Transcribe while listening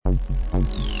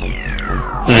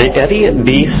The Eddie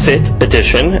B. Sit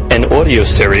edition and audio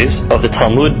series of the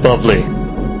Talmud Bavli.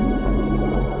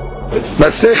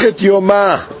 Masechet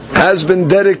Yoma has been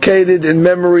dedicated in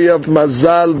memory of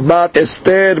Mazal Bat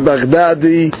Esther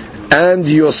Baghdadi and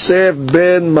Yosef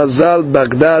ben Mazal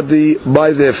Baghdadi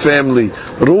by their family.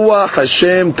 Ruach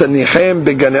Hashem Tanichem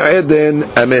Began Eden.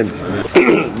 Amen.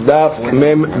 Daf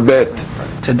Mem Bet.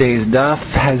 Today's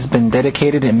daf has been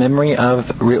dedicated in memory of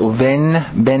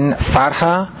Reuven ben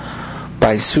Farha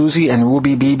by Susie and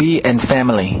Ruby Bibi and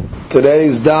family.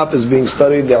 Today's daf is being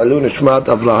studied the Alun Ishmat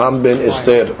Avraham ben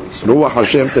Esther. Ruach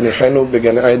Hashem Tanichenu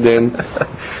Began Eden.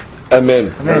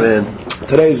 Amen. Amen.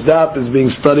 Today's daf is being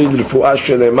studied Refuah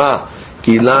Shelema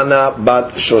Ilana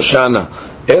Bat Shoshana.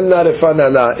 Inna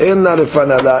refanala, inna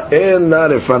refanala, inna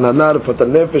refanala, rufat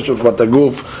al-nefesh, rufat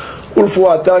al-guf,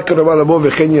 urfuata kerama labo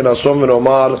v'chen yinasom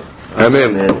v'nomar.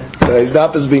 Amen. Today's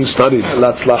daf is being studied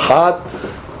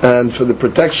Latzlachat, and for the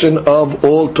protection of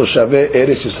all Toshavei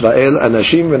Eretz Yisrael,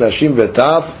 Anashim v'nashim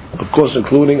v'taf, of course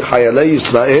including Hayalei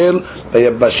Yisrael,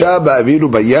 B'yabasha, Ba'aviru,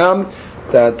 B'yam,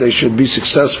 that they should be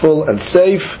successful and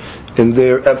safe in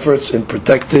their efforts in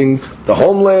protecting the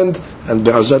homeland, and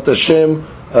Be'ezrat Hashem,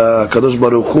 Kadosh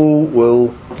Baruch Hu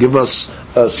will give us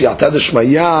siyata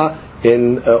d'shmaya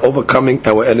in overcoming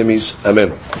our enemies.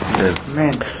 Amen.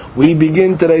 Amen. We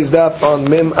begin today's daf on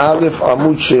Mem Aleph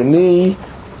Amud Sheni,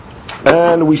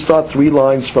 and we start 3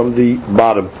 lines from the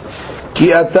bottom.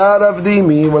 Ki ata Rav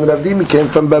Dimi, when Rav Dimi came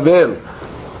from Babel.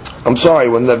 I'm sorry,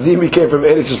 when Rav Dimi came from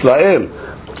Eretz Yisrael.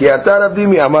 Ki ata Rav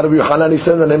Dimi, Amar Rabbi Yochanan, he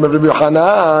said the name of Rabbi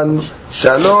Yochanan,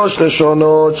 Shalosh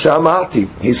Leshonot Shamati.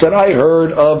 He said, I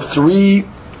heard of 3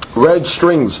 red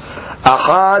strings.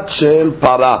 Achat shel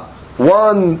para.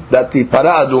 One that the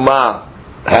para aduma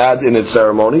had in its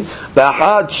ceremony.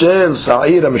 Achat shel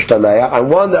sa'ir mishtalaya. And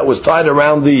one that was tied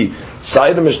around the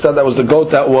sa'ir mishtalaya, that was the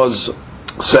goat that was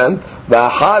sent.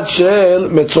 Achat shel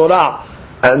metzora.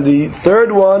 And the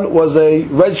third one was a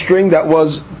red string that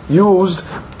was used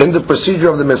in the procedure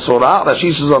of the metzora.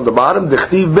 Rashi says on the bottom,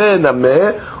 Dechtiv ben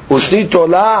ameh ushni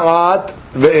tola'at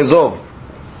ve'ezov.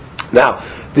 Now,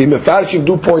 the Mefarshim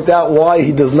do point out why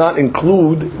he does not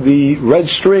include the red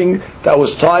string that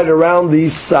was tied around the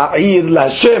Sa'ir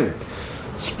Lashem.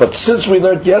 But since we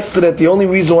learned yesterday that the only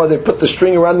reason why they put the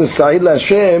string around the Sa'ir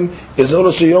Lashem is in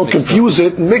order so you don't confuse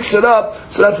it, mix it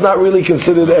up, so that's not really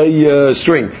considered a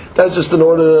string. That's just in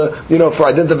order, for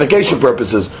identification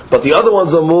purposes. But the other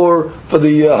ones are more for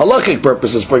the halakhic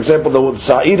purposes. For example, the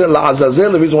Sa'ir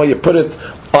La'azazel, the reason why you put it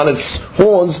on its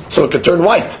horns so it could turn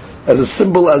white, as a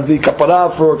symbol, as the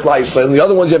kapara for Klal Yisrael. And the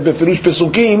other ones you have befirush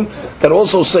pesukim that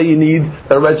also say you need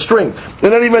a red string.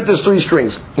 In any event, there's 3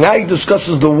 strings. Now he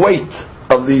discusses the weight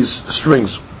of these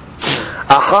strings.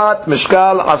 Achat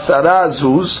mishkal asara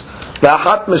zuz,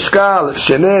 ve'achat mishkal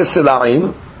shenei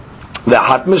sila'im,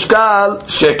 ve'achat mishkal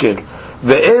shekel,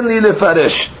 ve'en li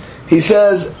lefaresh. He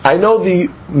says, I know the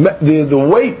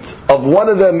weight of one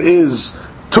of them is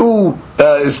 10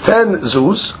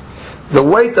 zuz. The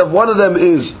weight of one of them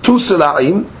is 2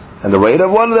 sila'im, and the weight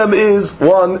of one of them is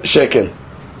 1 shekel.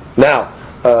 Now,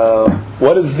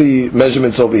 what is the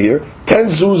measurements over here? 10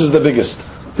 zuz is the biggest.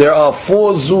 There are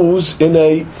 4 zuz in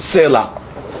a selah.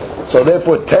 So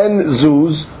therefore 10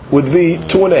 zuz would be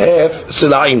 2.5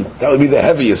 sila'im. That would be the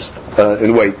heaviest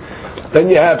in weight. Then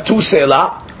you have 2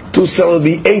 selah. 2 selah would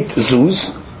be 8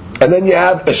 zuz. And then you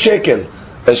have a shekel.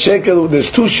 A shekel,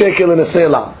 there's 2 shekel in a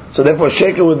selah. So therefore a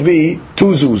shekel would be 2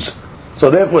 zuz. So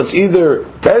therefore it's either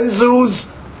 10 zuz,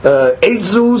 8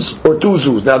 zuz, or 2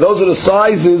 zuz. Now those are the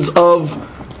sizes of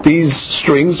these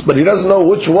strings, but he doesn't know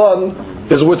which one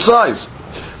is which size.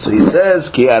 So he says,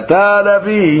 Ki ata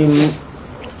Ravin.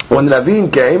 When Ravin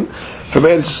came from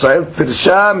Eretz Yisrael,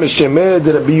 Pirsha Meshemeh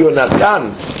de Rabbi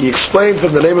Yonatan. He explained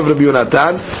from the name of Rabbi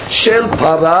Yonatan, Shel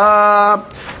para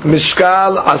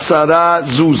mishkal asara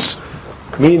zuz.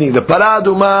 Meaning the para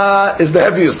aduma is the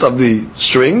heaviest of the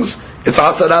strings. It's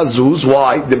asara zuz.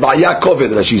 Why? The ba'ya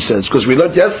koved, Rashi says. Because we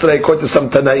learned yesterday, according to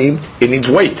some Tanaim, it needs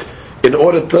weight in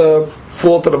order to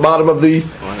fall to the bottom of the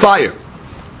fire.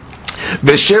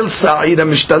 V'shel sa'ir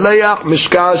mishtaleyach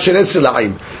mishkal shnei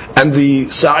sila'im. And the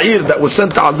sa'ir that was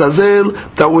sent to Azazel,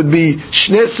 that would be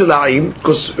shnei sila'im,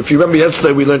 because if you remember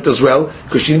yesterday we learned as well,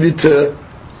 because you needed to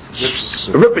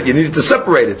rip it, you needed to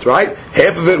separate it, right?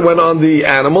 Half of it went on the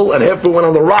animal, and half of it went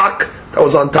on the rock that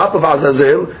was on top of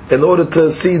Azazel, in order to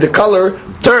see the color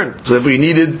turn. So if we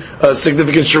needed a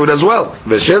significant shiur as well.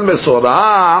 V'shel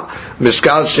mesorah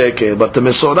mishkal shekel. But the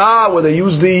mesorah, where they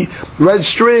used the red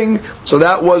string, so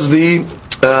that was the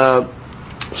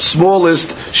smallest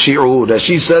shiur. As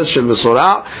she says, shel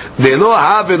mesorah ve'lo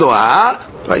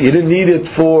ha. You didn't need it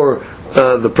for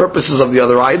the purposes of the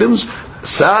other items,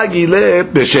 sagile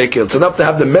b'shekel. It's enough to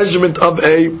have the measurement of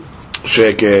a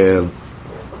shekel.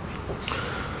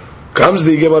 Comes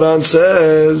the Gemara and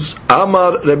says,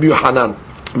 Amar Rabbi Yohanan.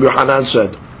 Rabbi Yohanan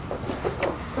said,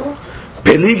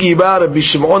 Peligi ba Rabbi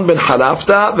Shimon ben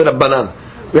Halafta v'Rabbanan.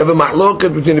 We have a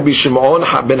mahloket between Rabbi Shimon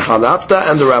ben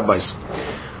Halafta and the rabbis.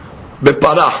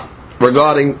 Beparah,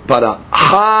 regarding parah.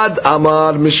 Had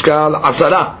Amar Mishkal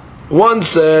Asara. One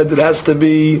said it has to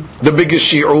be the biggest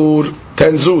shiur,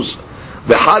 10 zuz.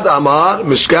 The Had Amar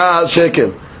Mishkal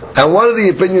Shekel. And one of the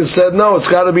opinions said, no, it's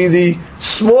got to be the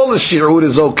smallest shiur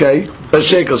is okay, a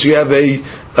shekel. So you have a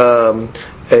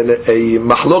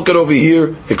mahloket over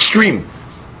here, extreme.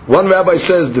 One rabbi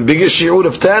says the biggest shiur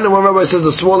of 10, and one rabbi says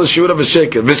the smallest shiur of a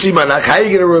shekel. V'simanach, how are you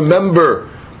going to remember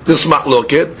this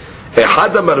mahloket?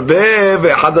 Ehad marbeh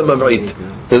ve'ehad mam'it.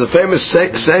 There's a famous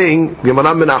saying,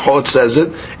 Gemara Menachot says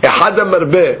it, Ehad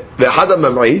marbeh ve'ehad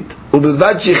mam'it,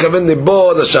 u'bilvad shechaven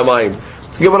nibo l'shamayim.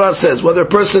 The Gemara says, whether a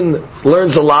person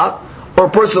learns a lot, or a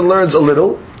person learns a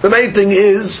little, the main thing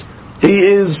is, he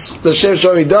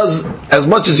does as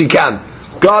much as he can.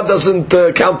 God doesn't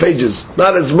count pages.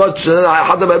 Not as much. The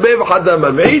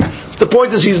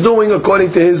point is he's doing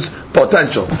according to his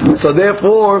potential. So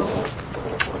therefore,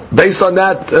 based on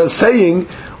that saying,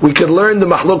 we can learn the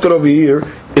mahloket over here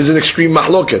is an extreme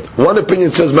mahloket. One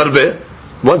opinion says marbeh,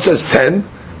 one says 10,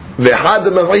 and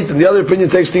the other opinion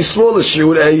takes the smallest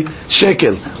shiur, a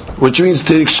shekel, which means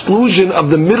to the exclusion of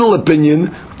the middle opinion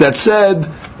that said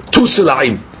 2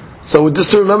 sila'im. So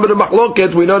just to remember the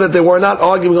mahloket, we know that they were not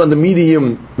arguing on the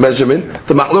medium measurement.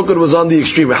 The mahloket was on the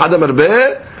extreme. Ehad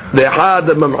marbeh, ve'ehad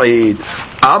mam'id.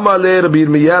 Amale Rabbi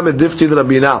Yirmiyah medifti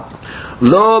Rabbina.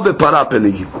 Lo beparah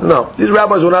peligi. No, these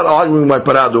rabbis were not arguing by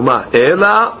parah duma.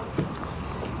 Ela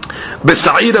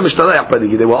besa'ira mishtalayach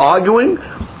peligi. They were arguing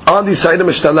on the sa'ira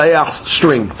mishtalayach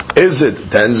string. Is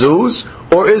it 10 zuz,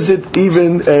 or is it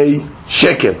even a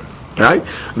shekel? Right?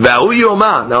 Va'u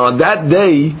Yoma. Now on that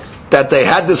day that they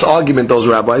had this argument, those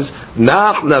rabbis,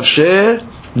 Nach Nafsheh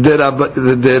de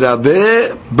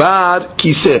Rabbe Bar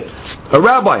Kiseh. A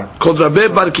rabbi called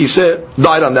Rabbe Bar Kiseh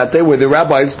died on that day where the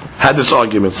rabbis had this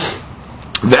argument.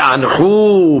 The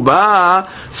Anhu Ba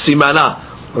Simana.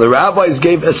 The rabbis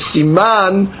gave a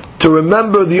siman to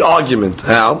remember the argument.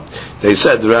 How? They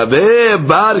said, Rabbe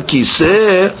Bar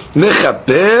Kiseh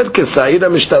Mechaper Kesa'ira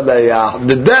Mishtalayah.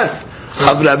 The death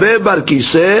of Rabbe Bar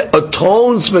Kiseh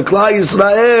atones for Klal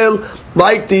Yisrael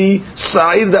like the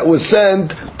sa'ir that was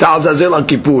sent to Azazel on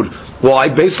Kippur. Why?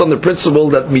 Based on the principle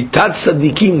that mitat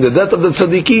tzaddikim, the death of the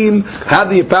tzaddikim, have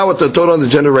the power to atone on the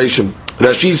generation.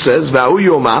 Rashi says, Va'u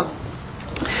Yoma,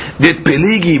 did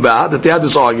peligi ba, that they had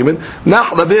this argument,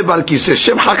 Nach Rabbe Bar Kiseh,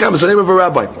 Shem Hakam is the name of a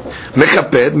rabbi,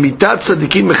 Mechaper, mitat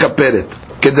tzaddikim mechaperet.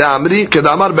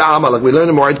 Kedamar be'amal, like we learn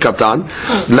in Moed Katan,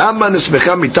 Lama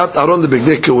nismecha mitat aron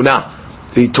lebigdei keuna.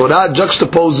 The Torah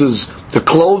juxtaposes the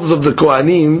clothes of the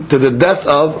Kohanim to the death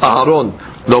of Aharon.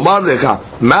 Lomar lecha,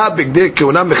 ma bigdei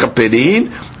keuna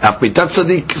mechaperin, af mitat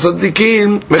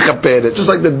tzaddikim mechaperet. Just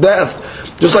like the death,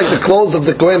 just like the clothes of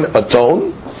the Kohen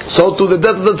atone, so to the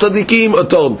death of the tzaddikim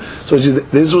atone. So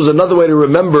this was another way to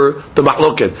remember the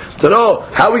mahloket. So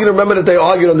how are we going to remember that they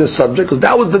argued on this subject? Because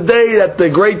that was the day that the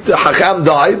great Hakam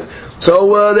died.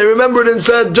 So they remembered and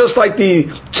said, just like the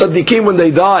tzaddikim when they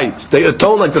die, they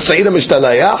atone like the Sa'ira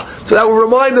Mishtalayah. So that will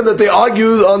remind them that they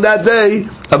argued on that day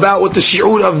about what the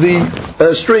shiur of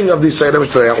the string of the Sa'ira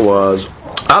Mishtalayah was.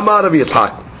 Amar Rabbi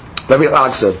Yitzhak. Rabbi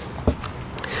Yitzhak said,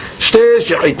 Shtei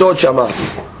shechitot shama.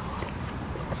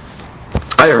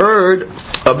 I heard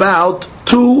about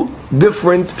 2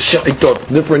 different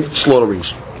shechitot, different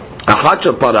slaughterings. Achat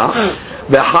shel parah,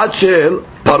 ve'achat shel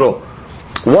paro.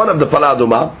 One of the parah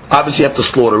aduma, obviously you have to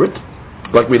slaughter it.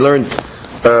 Like we learned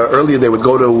earlier, they would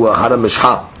go to Hara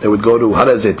Mishha, they would go to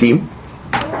Hara Zetim,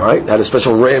 right? They had a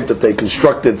special ramp that they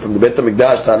constructed from the Beit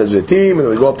HaMikdash to Hara Zetim, and they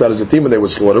would go up to Hara Zetim and they would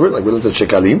slaughter it, like we learned at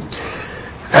Shekalim.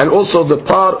 And also the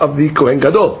part of the Kohen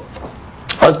Gadol.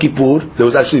 On Kippur, there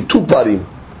was actually 2 parim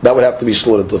that would have to be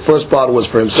slaughtered. The first part was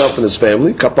for himself and his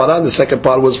family, kapara, and the second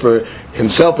part was for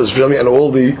himself, his family, and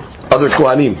all the other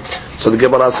Kohanim. So the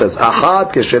Gemara says,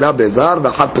 Achat keshera bezar,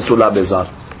 v'achat pesula bezar.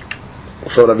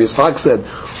 So Rabbi Yitzhak said,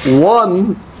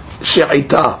 one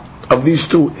she'ita of these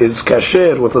 2 is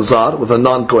kasher with a zar, with a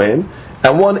non-Kohen,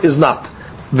 and one is not.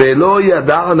 Ve'lo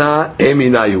yada'na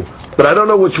eminayu. But I don't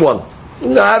know which one.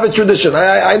 I have a tradition.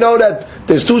 I know that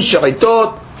there's 2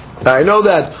 she'itot. I know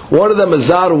that one of them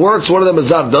azar works, one of them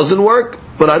azar doesn't work,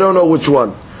 but I don't know which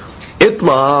one.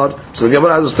 Itmar, so the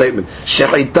Gemara has a statement.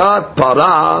 Shechitat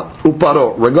para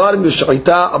uparo. Regarding the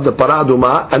shechita of the para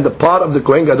aduma and the part of the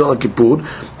Kohen Gadol on Kippur,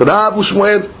 Rav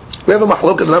Ushmuel We have a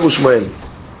mahloket in Abu Shmuel.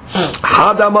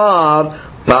 Hadamar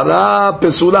para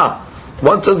pesula.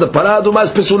 One says the para aduma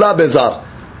is pesula bezar,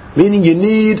 meaning you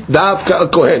need dafka a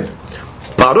kohen.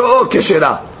 Paro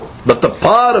keshera, but the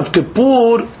part of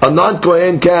Kippur a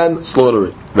non-kohen can slaughter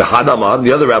it. The Hadamar,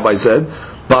 the other rabbi said,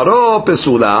 paro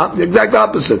pesula, the exact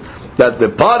opposite. That the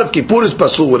part of Kippur is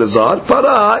pasul with a zar,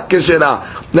 para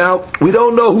keshera. Now we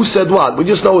don't know who said what. We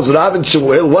just know it's Rav and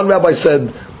Shmuel. One rabbi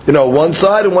said, one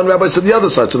side, and one rabbi said the other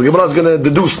side. So the Gemara is going to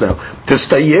deduce now.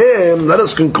 Testayem, let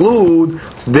us conclude,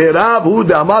 de Rav hu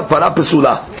de amar para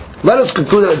pesula. Let us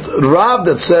conclude that Rav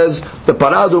that says the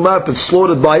para aduma, if it's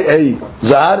slaughtered by a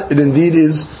zar, it indeed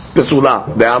is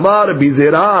pesula. De amar Rabbi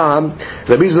Zera,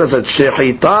 Rabbi Zera said,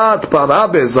 shechitat para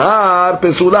bezar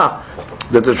pesula.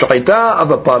 That the shechita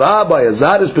of a para by a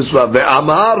zar is pesula. De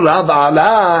amar Rav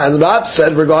ala, and Rav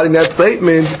said regarding that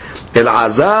statement, el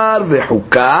azar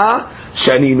v'huka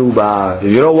shaninu ba.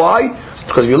 You know why?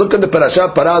 Because if you look at the parasha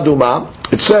para aduma,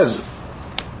 it says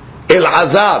el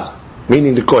azar,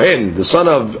 meaning the Kohen, the son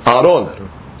of Aaron,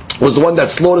 was the one that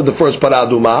slaughtered the first para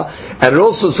aduma, and it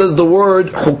also says the word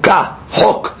hukah,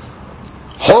 hok.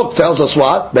 Hok tells us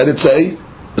what? That it's a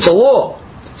law.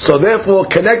 So therefore,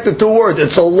 connected to words,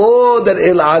 it's a law that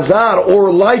El-Azar,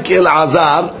 or like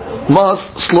El-Azar,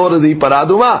 must slaughter the para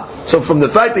aduma. So from the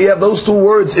fact that you have those two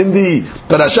words in the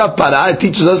parasha para, it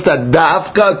teaches us that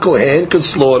dafka Kohen could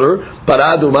slaughter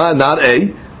para aduma, not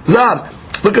a zar.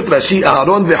 Look at Rashi,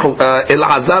 Aaron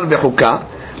El-Azar v'Huka.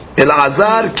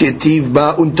 El-Azar ketiv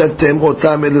ba untatem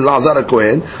otam El-Azar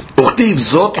HaKohen. Uchtiv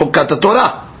zot Hukat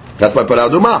Torah. That's my para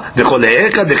aduma.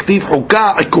 V'chole'echa dechtiv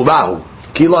Huka ikubahu.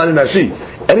 Key line in Rashi.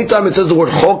 Anytime it says the word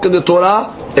chok in the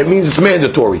Torah, it means it's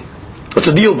mandatory. It's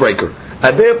a deal breaker.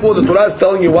 And therefore the Torah is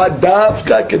telling you what?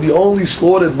 Dafka can be only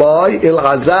slaughtered by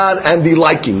El-Azar and the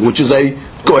liking, which is a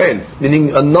Kohen,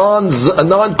 meaning a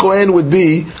non-Kohen would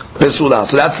be Pesula.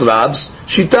 So that's Rab's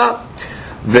Shita.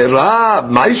 Rav,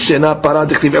 Ma'ishena para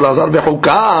dechtiv El-Azar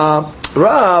v'Huka.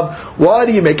 Rav, why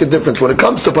do you make a difference when it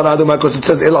comes to para aduma? Because it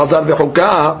says El-Azar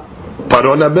v'Huka,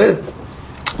 parona be.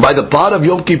 By the part of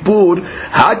Yom Kippur,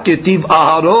 Haketiv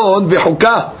Aharon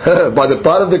v'Huka. By the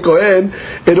part of the Kohen,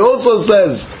 it also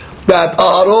says that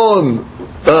Aharon,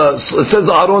 it says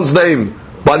Aharon's name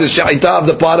by the Sha'ita of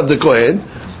the part of the Kohen,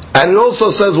 and it also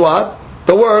says what?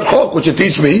 The word Chok, which you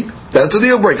teach me, that's a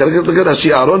deal breaker. Look at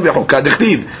Rashi, Aharon v'Huka,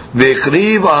 Dechtiv,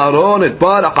 V'chriv Aharon et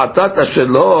par achatat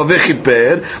ashelo,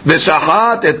 V'chiper,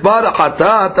 V'shachat et par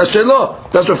achatat ashelo.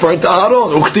 That's referring to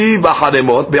Aharon. Uchtiv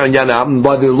b'haremot, b'anyanam,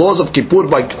 by the laws of Kippur,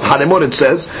 by haremot it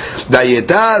says,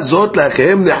 Dayeta zot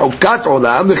lachem nechukat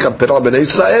olam, V'chaper al b'nei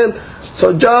Israel.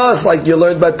 So just like you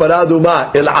learned by para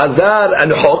aduma, El-Azar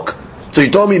and Hok, so you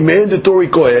told me mandatory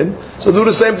Kohen, so do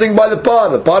the same thing by the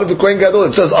part of the Kohen Gadol,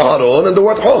 it says Aharon and the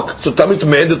word Hok. So tell me it's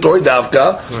mandatory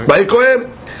dafka by Kohen.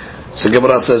 So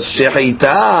Gemara says,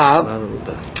 Shechita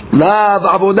lav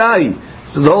avodai.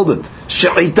 Says, hold it.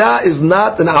 Shechita is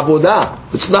not an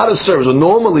avodah. It's not a service. So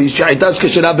normally, Shechita is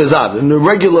keshera bezar, in the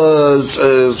regular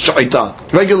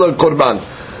Shechita, regular korban.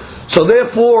 So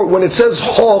therefore, when it says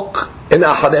Hok, in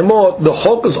Aharemot, the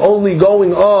Chok is only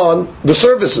going on the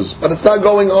services, but it's not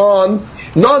going on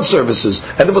non-services.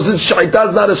 And if Sha'ita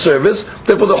is not a service,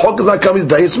 therefore the Chok is not coming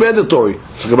today, it's mandatory.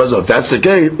 So if that's the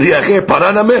case,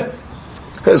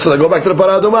 so I go back to the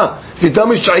para aduma. If you tell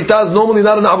me Sha'ita is normally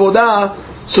not an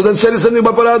avodah, so then say the same thing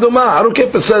about para aduma. I don't care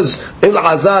if it says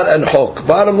El-Azar and Chok.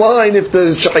 Bottom line, if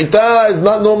the Sha'ita is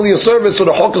not normally a service, so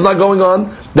the Chok is not going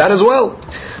on, that as well.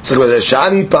 So the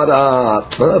Shani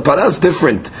para is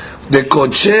different. The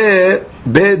kodshe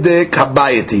bedek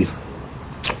habayeti,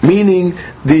 meaning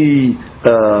the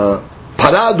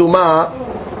para aduma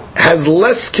has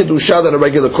less kedusha than a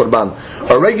regular korban.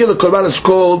 A regular korban is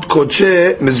called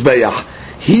kodshe mizbeach.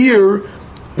 Here,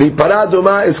 the para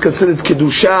aduma is considered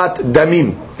kedushat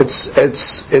damim.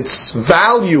 Its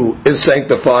value is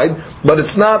sanctified, but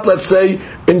it's not, let's say,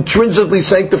 intrinsically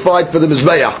sanctified for the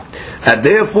mizbeach. And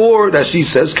therefore, as she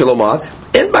says, kilomar,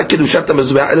 אין בה קדושת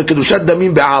המזבח, אלא קדושת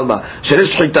דמים בעלמא,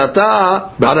 שיש שחיטתה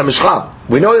בהר המשחב.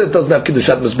 We know that it doesn't have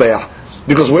קדושת מזבח,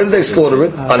 because where did they slaughter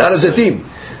it? On הר הזיתים.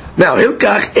 Now,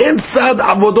 הלקח, אין סד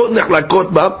עבודות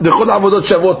נחלקות בה, וכל עבודות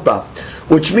שוות בה.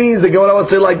 Which means, the Gemara would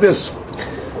say like this,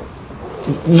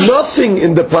 nothing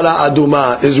in the para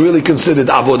aduma is really considered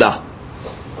avodah,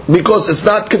 because it's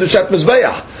not kedushat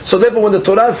mizbeach. So therefore, when the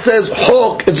Torah says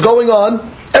hok, it's going on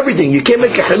everything. You can't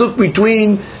make a haluk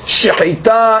between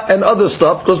shechita and other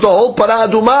stuff, because the whole para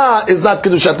aduma is not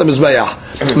kedushat mizbeach.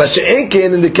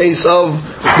 Masha'enkin, in the case of,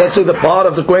 let's say, the part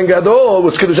of the Kohen Gadol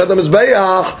was kedushat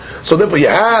mizbeach. So therefore, you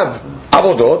have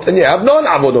avodot, and you have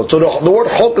non-avodot. So the word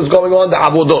chok is going on the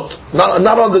avodot,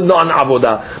 not on the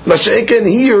non-avodah. Masha'ekin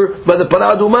here, by the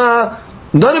para aduma,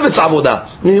 none of it's avodah.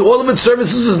 Meaning all of its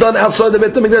services is done outside the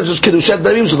Beit HaMikdash, just kiddushat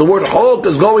damim. So the word chok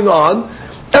is going on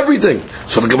everything.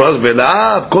 So the Gemara says,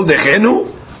 velav kol dechenu.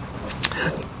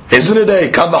 Isn't it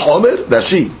a kal v'chomer?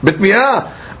 Rashi.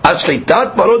 B'tmiah. השחיטת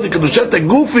פרות לקדושת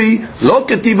הגופי לא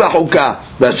כתיב החוקה,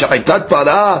 והשחיטת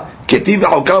פרה כתיב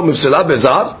החוקה ומפסלה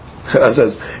בזר.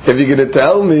 Says, if you're going to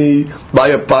tell me by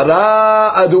a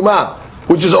para aduma,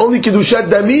 which is only kedushat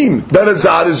damim, then a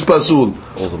zar is pasul.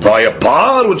 By a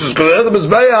par, which is kedushat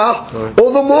mizbeach,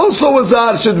 all the more so a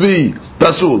zar should be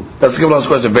pasul. That's the last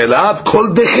question. Velav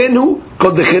kol dechenu,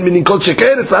 kol dechen meaning kol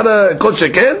sheken. It's not a kol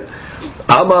sheken.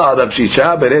 Ama Rav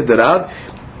Shisha bered Rav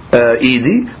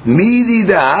Idi midi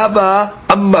dehava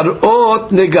amarot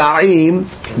negaim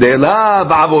delav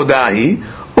avodahi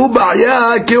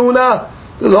ubaya keuna.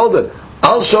 Hold it.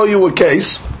 I'll show you a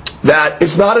case that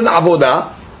it's not an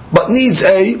avodah, but needs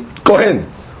a kohen.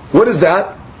 What is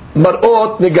that?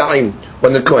 Mar'ot negaim.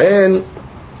 When the kohen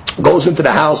goes into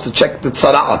the house to check the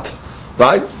tzara'at,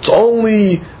 right? It's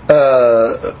only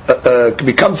can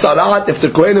become tzara'at if the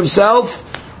kohen himself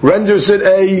renders it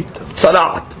a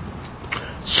tzara'at.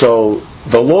 So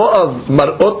the law of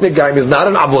mar'ot negaim is not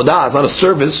an avodah, it's not a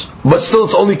service, but still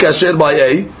it's only kasher by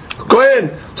a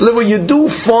kohen. So therefore you do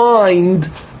find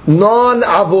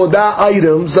non-avodah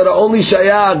items that are only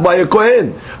shayach by a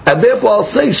kohen. And therefore I'll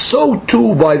say so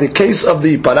too by the case of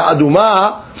the para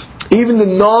aduma, even the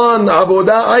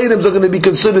non-avodah items are going to be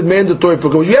considered mandatory for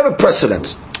kohen. You have a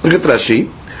precedence. Look at Rashi.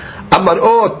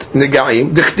 Amarot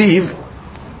negaim, dichtiv,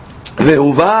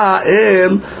 vehuva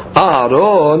el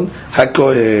Aaron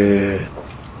hakohen.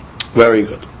 Very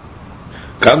good.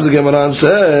 Comes the Gemara and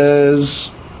says,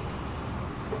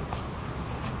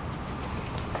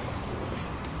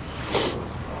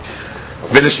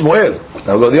 Shmuel.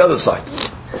 Now we'll go the other side.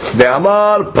 The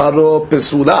Amar Paro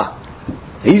Pesula.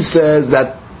 He says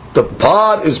that the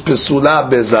par is Pesula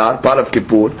Bezar, par of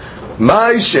Kippur.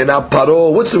 My Shena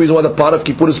Paro. What's the reason why the par of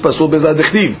Kippur is Pesul Bezar?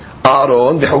 Dechtiv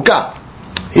Aaron v'Hukah.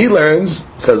 He learns,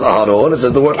 says Aaron, it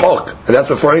says the word Hok, and that's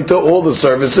referring to all the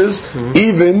services,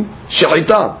 even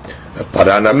Shechita.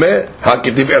 Paraname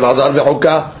Hakitiv Elazar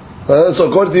v'Hukah. So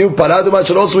according to you, Paraduma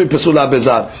should also be Pesula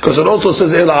Bezar, because it also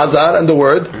says Elazar and the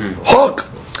word Hok.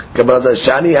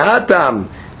 Shani hatam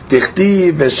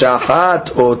tichti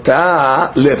v'shahat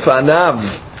ota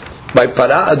lefanav. By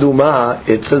para aduma,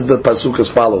 it says the pasuk as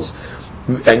follows: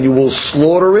 and you will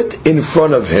slaughter it in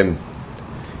front of him.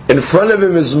 In front of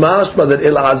him is mashma that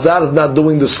Elazar is not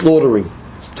doing the slaughtering.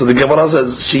 So the Gemara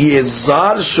says she is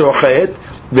zar shochet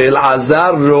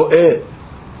ve'Elazar ro'eh.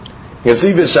 You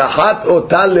see, v'shahat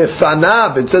ota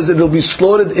lefanav. It says it will be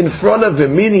slaughtered in front of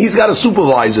him, meaning he's got to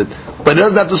supervise it, but he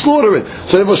doesn't have to slaughter it.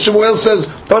 So therefore Shmuel says,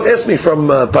 don't ask me from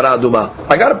Paraduma.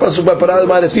 I got a pasuk by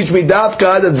Paraduma to teach me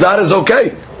dafka that zar is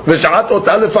okay. V'shahat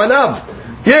ota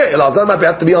lefanav. Yeah, Elazar might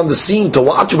have to be on the scene to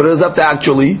watch, but he doesn't have to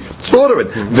actually slaughter it.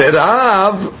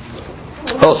 V'rav.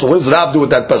 Oh, so what does Rav do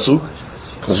with that pasuk?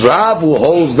 Because Rav, who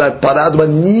holds that Paraduma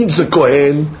needs a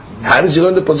kohen, how did you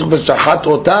learn the pasuk v'shahat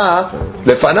ota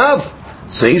lefanav?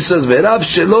 So he says, "V'rav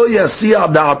shelo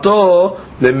yasiya da'ato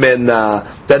lemena."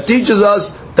 That teaches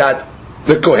us that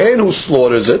the kohen who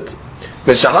slaughters it,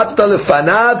 v'shahat ota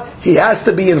lefanav, he has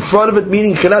to be in front of it,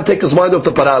 meaning he cannot take his mind off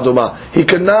the paraduma. He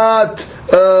cannot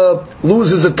lose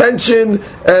his attention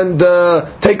and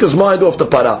take his mind off the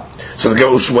para. So the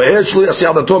Shmuel shelo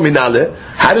yasiya da'ato minale.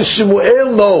 How does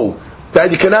Shmuel know that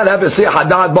you cannot have a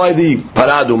hadat by the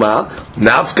paraduma?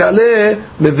 Nafkale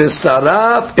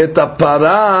mevesaraf et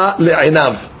para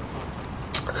le'inav.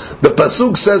 The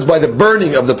pasuk says by the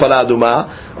burning of the paraduma,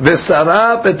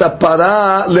 vesaraf et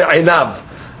para le'inav.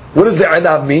 What does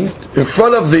le'inav mean? In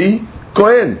front of the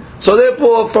kohen. So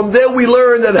therefore, from there we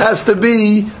learn that it has to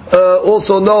be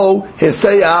also no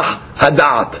heseyah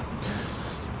hadat.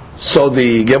 So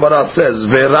the Gemara says,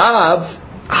 verav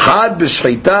had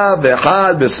b'shchita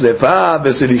v'had b'srefa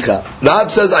v'siricha. Rav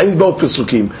says, I need both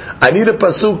pasukim. I need a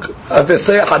pasuk of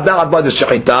v'sei hadat by the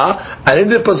shchita, I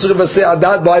need a pasuk of v'sei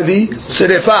hadat by the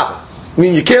srefa. I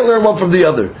mean, you can't learn one from the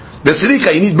other.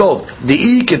 V'siricha, you need both.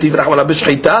 Di'i ketiv rachmana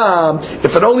b'shchita.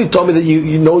 If it only told me that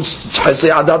you know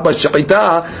v'sei hadat by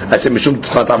shchita, I say mishum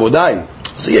t'chat avodai.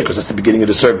 So yeah, because that's the beginning of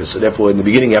the service. So therefore, in the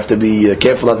beginning, you have to be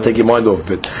careful not to take your mind off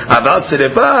of it. Aval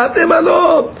srefa,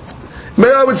 emalo.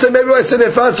 Maybe I would say, maybe I said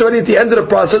Serefa already at the end of the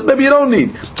process. Maybe you don't need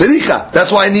Tzericha. That's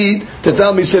why I need to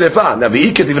tell me Serefa. Now,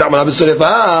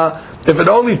 if it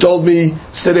only told me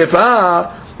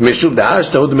Serefa, Meshub Dash,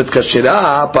 Tahud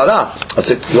Mitkashira, Para. I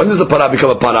said, when does the Para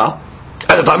become a Para?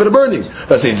 at the time of the burning.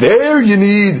 I say there you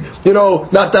need,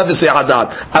 not to have a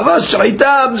sehadat. Avas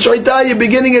shahita, you're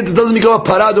beginning it doesn't become a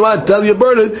paraduma until you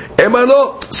burn it.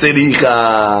 Emalo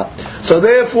sericha. So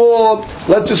therefore,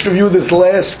 let's just review this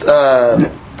last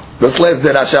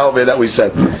derasha over that we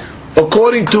said.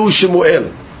 According to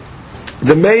Shemuel,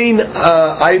 the main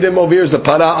item over here is the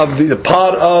part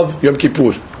of Yom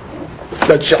Kippur.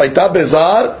 That shahita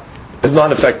bezar is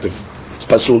not effective. It's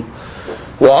pasul.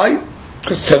 Why?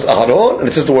 Because it says Aharon and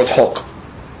it says the word Chok.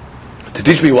 To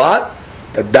teach me what?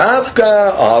 That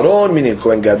Davka, Aharon, meaning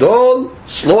Kohen Gadol,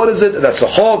 slaughters it, that's a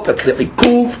Chok, that's the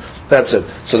Ikuv, that's it.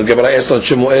 So the Gemara asked on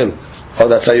Shemuel,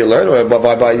 that's how you learn? By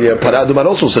Paraduman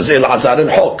also says El Azar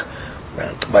and Chok.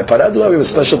 By Paraduman we have a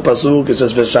special pasuk, it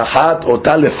says Veshahat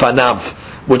Ota Lefanav,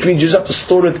 which means you just have to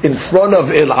slaughter it in front of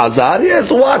El Azar. He has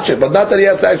to watch it, but not that he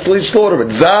has to actually slaughter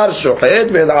it. Zar, Shohet,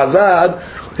 Ve'el Azar,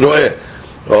 Ro'eh.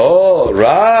 Oh,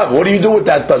 Rav, what do you do with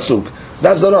that pasuk?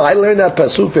 That's no. I learned that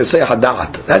pasuk for say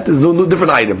hadat. That is no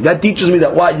different item. That teaches me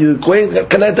that what you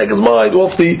can I take his mind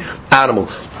off the animal?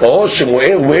 Oh,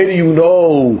 Shemuel, where do you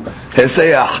know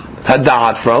Heseyah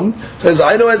hadat from? He says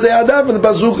I know Heseyah hadat from the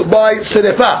pasuk by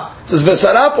Serefa. It says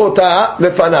Vesaraf ota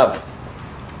lefanav.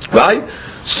 Right?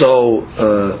 So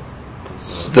the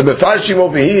Mefarshim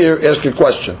over here ask a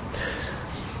question.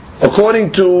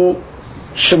 According to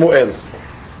Shemuel,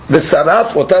 the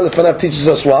Saraf, Ota Lefanav teaches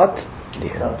us what?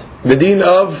 The deen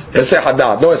of Heseh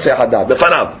Hadad. No Heseh Hadad. The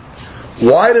Fanav.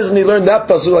 Why doesn't he learn that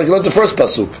pasuk like he learned the first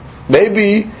pasuk?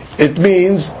 Maybe it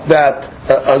means that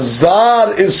a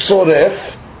Zar is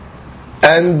Soref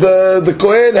and the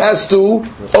Kohen has to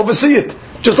oversee it.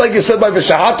 Just like you said by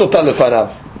Veshahat Ota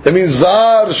Lefanav. That means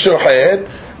Zar Shohet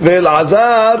Ve'el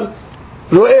Azar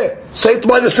Ro'eh. Say it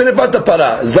by the Sinifat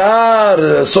Para. Zar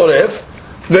Soref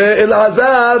Ve'el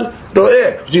Azar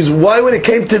Ro'eh. Which is why when it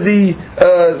came to the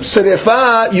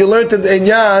Serefa, you learned in the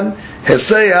Inyan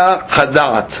Heseyah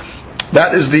Hadat.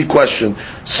 That is the question.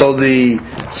 So the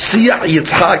Siyah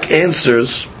Yitzhak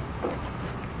answers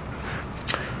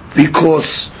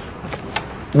because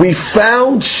we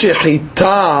found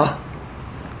Shechita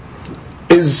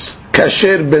is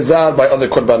kasher bezar by other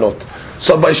korbanot.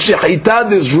 So by Shechita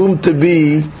there's room to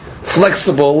be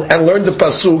flexible and learn the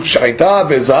pasuk Shechita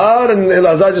bezar and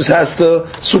Elazar just has to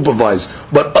supervise.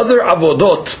 But other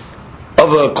avodot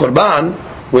of a korban,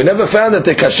 we never found that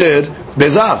they kasher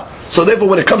bezar. So therefore,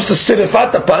 when it comes to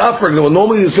sirifat, the para, for example,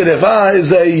 normally the sirifah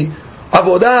is a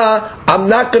avodah. I'm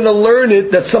not going to learn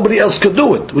it that somebody else could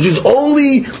do it, which is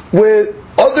only where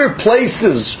other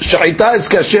places shahita is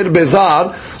kasher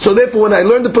bezar. So therefore, when I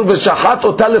learn the v'shahat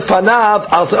ota lefanav,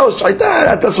 I'll say, oh,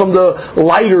 shahita, that's from the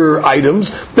lighter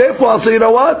items. Therefore, I'll say, you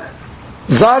know what?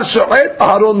 Zar shohet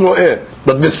aharon ro'eh.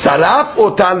 But v'saraf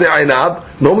ota le'inav,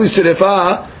 normally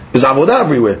sirifah is avodah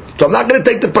everywhere. So I'm not going to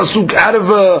take the pasuk out of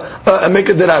and make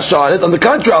a derasha on it. On the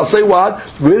contrary, I'll say what?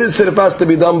 Really, sirif has to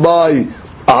be done by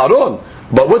Aharon.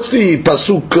 But what's the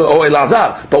pasuk,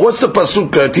 Elazar? But what's the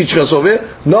pasuk teaching us over here?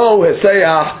 No,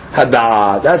 Heseyah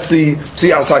Hadad. That's the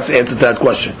Siyah's answer to that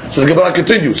question. So the Gemara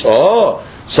continues. Oh,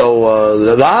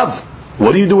 so Rav,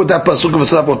 what do you do with that pasuk of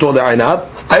Esraf Otor De'ainab?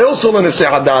 I also learn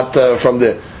Heseyah Hadad from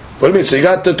there. What do you mean? So you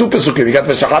got two pesukim. You got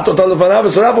Veshahat Ota Lefanav,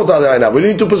 Vesaraf Ota Le'ainav. What do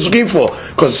you need two pesukim for?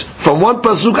 Because from one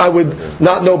pasuk I would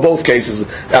not know both cases.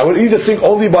 I would either think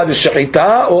only by the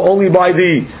Shechita or only by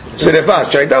the Serifah.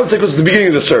 Shechita would say because it's the beginning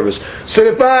of the service.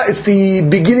 Serifah, it's the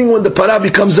beginning when the para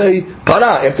becomes a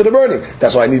para after the burning.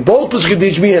 That's why I need both pesukim to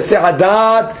teach me Heseh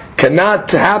Hadat cannot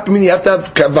happen. You have to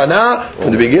have kavanah from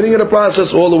the beginning of the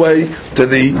process all the way to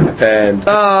the end.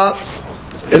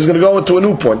 Is going to go into a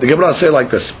new point. The Gemara say like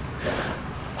this.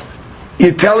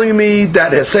 You're telling me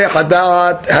that Heseh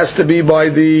Hadat has to be by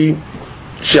the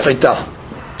Shechita.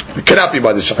 It cannot be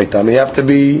by the Shechita. I mean, you have to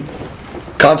be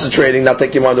concentrating, not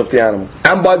taking your mind off the animal.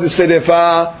 And by the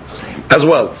Serifah as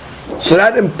well. So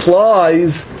that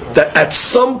implies that at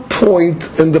some point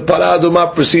in the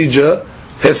Paraduma procedure,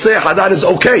 Heseh Hadat is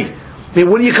okay. I mean,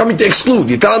 what are you coming to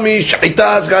exclude? You tell me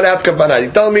Shechita has got to have Kavanah.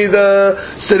 You tell me the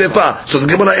Serifah. So the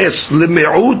Gemara asks,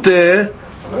 L'me'ute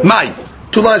mai.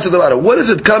 2 lines of the matter. What is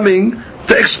it coming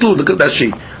to exclude? Look at that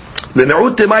sheet. Give me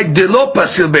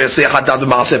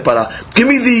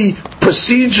the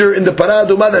procedure in the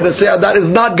paraduma that that is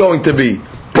not going to be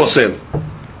posel.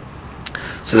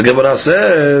 So the Gemara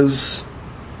says,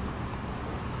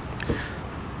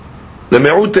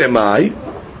 "Leme'ute mai."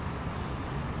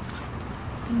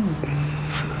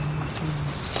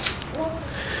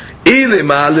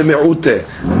 Ilema leme'ute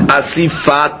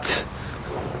asifat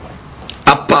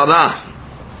apara.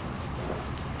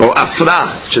 Or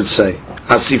afra, should say.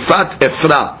 Asifat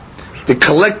efra. The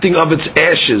collecting of its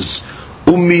ashes.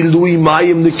 umilui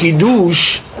mayim the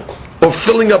kiddush, or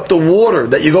filling up the water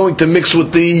that you're going to mix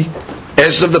with the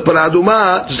ashes of the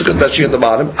paraduma. Just look at Rashi at the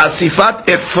bottom. Asifat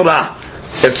efra.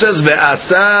 It says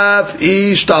ve'asaf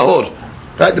ish tahor.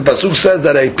 Right, the pasuk says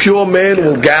that a pure man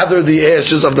will gather the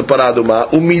ashes of the paraduma.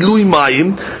 Umilui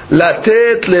mayim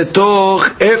latet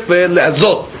letoch efer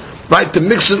le'azot. Right, to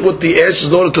mix it with the ashes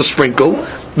in order to sprinkle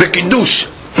the kiddush.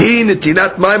 He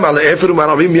netilat mayim ala efer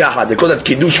u'marabim yahad. They call that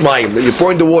kiddush mayim, that you're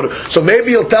pouring the water. So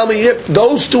maybe you'll tell me if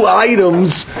those two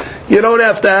items, you don't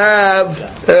have to have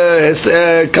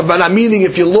kavanah, meaning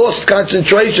if you lost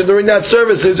concentration during that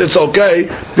service, it's okay.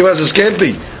 The rest can't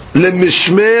be.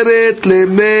 Lemishmeret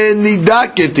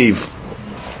lemenida ketiv.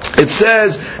 It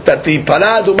says that the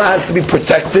paraduma has to be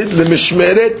protected.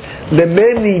 Lemishmeret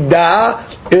lemenida,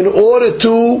 in order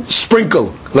to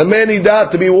sprinkle. Lemenida,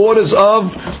 to be waters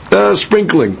of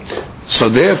sprinkling. So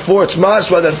therefore it's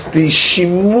mashma that the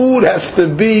shimur has to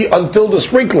be until the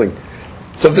sprinkling.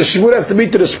 So if the shimur has to be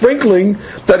to the sprinkling,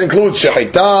 that includes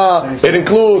shechita, it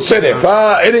includes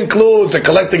sedefa, it includes the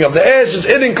collecting of the ashes,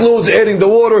 it includes adding the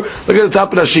water. Look at the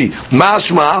top of Rashi.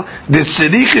 Mashma, the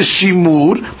tzedich is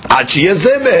shimur, achi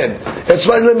yezemen. That's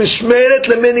why the mishmeret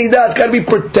lemenida, it's got to be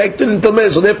protected until men.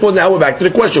 So therefore now we're back to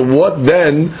the question, what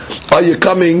then are you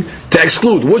coming to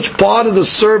exclude? Which part of the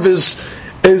service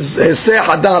is heseh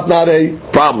hadat not a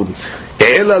problem?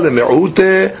 Ela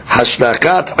lemeute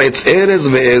hashnakat etz erez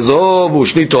ve'ezov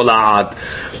ushni tolaat.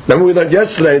 Remember we learned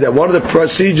yesterday that one of the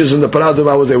procedures in the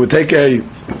paraduma was they would take a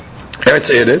etz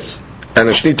erez and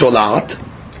a shni tolaat.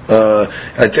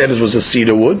 Etz erez was a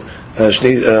cedar wood. Hyssop,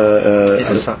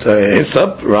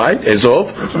 right?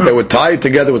 Ezov. They would tie it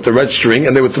together with the red string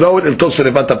and they would throw it until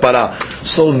servat para.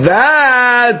 So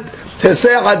that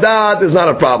heseh hadat is not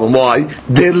a problem. Why?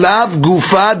 De lav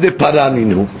gufa de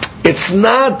paraninu. It's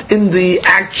not in the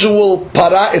actual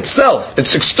para itself.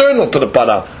 It's external to the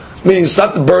para. Meaning it's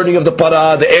not the burning of the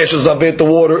para, the ashes of it, the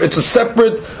water. It's a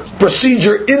separate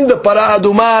procedure in the para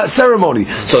aduma ceremony.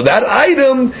 So that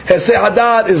item, heseh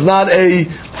hadat, is not a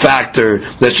factor.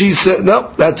 That she said, no,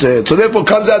 that's it. So therefore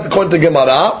comes out according to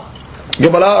Gemara.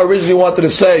 Gemara originally wanted to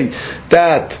say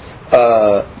that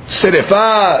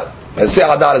sedefa,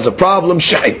 heseh hadat is a problem.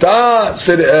 Shechita,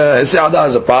 heseh hadat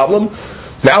is a problem.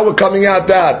 Now we're coming out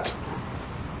that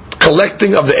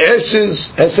collecting of the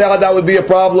ashes, heseh hadat would be a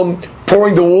problem.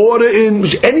 Pouring the water in,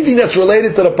 anything that's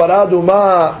related to the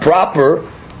paraduma proper,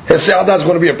 heseh hadat is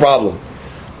going to be a problem.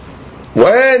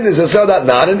 When is heseh hadat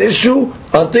not an issue?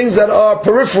 On things that are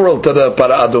peripheral to the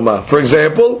paraduma. For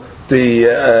example, the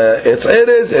etz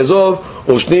erez, ezov,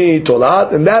 ushni,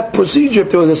 tolat, and that procedure, if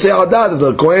there was heseh hadat, if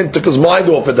the Kohen took his mind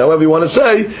off it, however you want to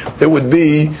say, it would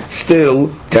be still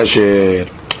kasher.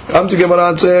 Comes to Gemara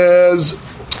and says,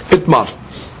 Itmar.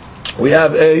 We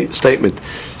have a statement.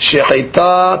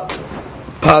 Shechitat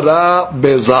para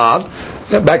bezar.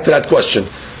 Back to that question.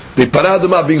 The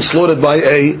paraduma being slaughtered by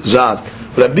a zar.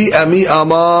 Rabbi Ami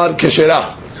Amar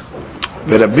Keshera.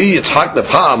 Rabbi Yitzhak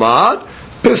Nefha Amar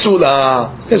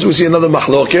Pesula. As we see another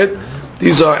mahloket.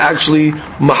 These are actually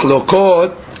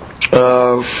mahlokot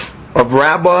of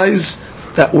rabbis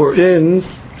that were in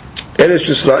Eretz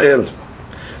Yisrael.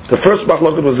 The first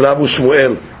mahloket was Rav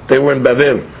Shmuel. They were in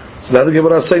Bavel. So now the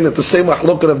Gemara is saying that the same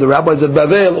mahloket of the rabbis at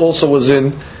Bavel also was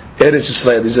in Eretz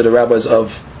Yisrael. These are the rabbis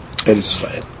of Eretz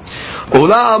Yisrael.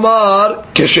 Ula Amar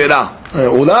Keshera.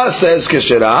 Ula says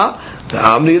Keshera.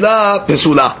 Amri la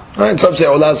Pesula. And some say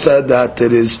Ula said that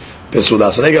it is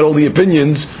Pesula. So they got all the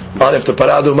opinions on if the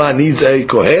paraduma needs a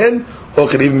Kohen or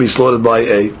can even be slaughtered by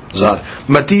a Zar.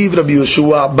 Mativ Rabbi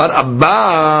Yeshua Bar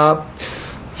Abba.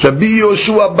 Rabbi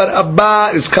Yoshua bar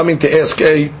Abba is coming to ask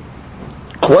a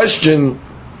question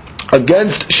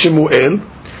against Shemuel,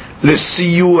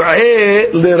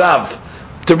 l'siyu'eh l'Rav,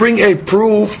 to bring a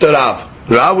proof to Rav.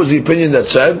 Rav was the opinion that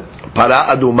said para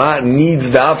aduma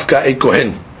needs dafka a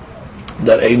kohen,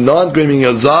 that a non-kohen meaning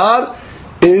a zar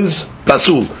is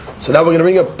pasul. So now we're going to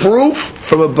bring a proof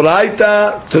from a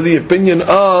braita to the opinion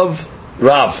of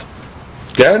Rav.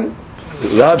 Again,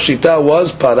 Rav Shita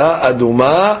was para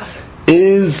aduma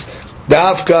is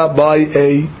dafka by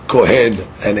a kohen,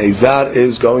 and a zar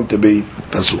is going to be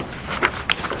pasul.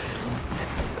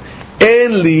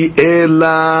 En li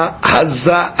ela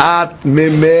haza'at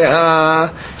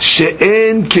memeha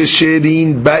she'en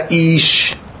kesherin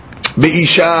ba'ish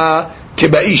be'isha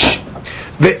keba'ish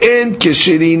ve'en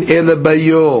kesherin ela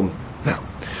bayom. Now,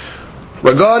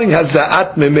 regarding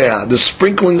haza'at memeha, the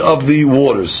sprinkling of the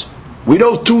waters, we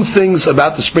know two things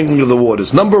about the sprinkling of the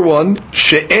waters. Number one,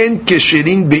 she'en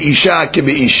kesherin be'isha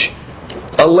keba'ish.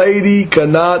 A lady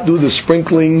cannot do the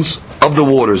sprinklings of the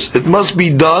waters. It must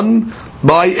be done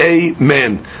by a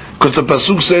man. Because the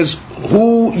pasuk says,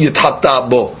 "Hu yithatta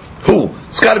bo." Who?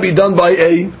 It's got to be done by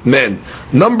a man.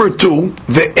 Number two,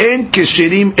 ve'en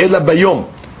kesherim ela bayom.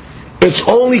 It's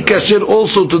only kasher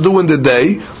also to do in the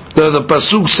day. The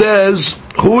pasuk says,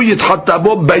 "Hu yithatta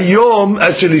bo bayom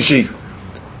ashelishi."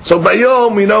 So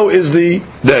bayom, we know, is the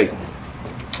day.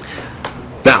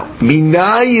 Now,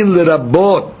 minayin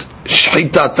l'rabot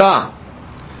shchitata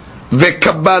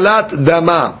ve'kabbalat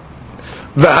dama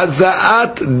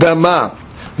ve'haza'at dama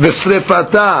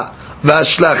ve'srefata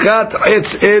ve'ashlachat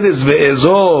etz eres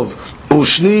ve'ezov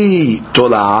ushni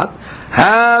tolat.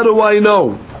 How do I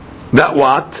know that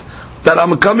what? That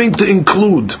I'm coming to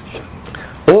include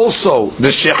also the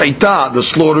shechita, the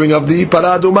slaughtering of the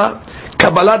paraduma,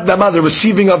 kabbalat dama, the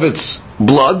receiving of its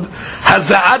blood,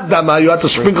 haza'at dama, you have to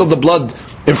sprinkle the blood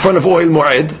in front of oil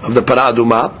mu'ed, of the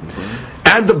paraduma,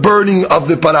 and the burning of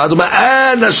the paraduma,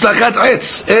 and ashlachat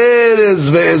etz, eres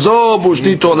ve'ezov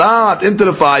ushni tolat, into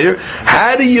the fire.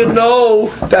 How do you know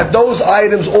that those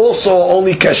items also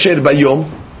only kasher bayom?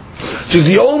 So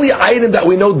the only item that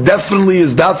we know definitely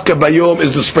is dafka bayom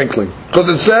is the sprinkling, because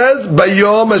it says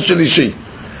bayom ashelishi.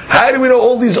 How do we know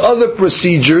all these other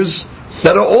procedures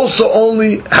that are also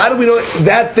only? How do we know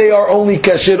that they are only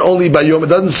kasher, only bayom? It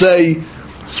doesn't say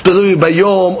specifically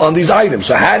bayom on these items.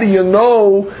 So how do you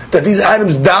know that these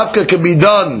items dafka can be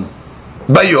done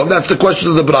bayom? That's the question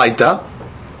of the Braita.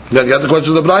 You got the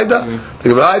question of the Braita? The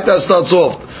Braita starts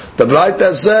off. The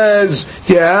Braita says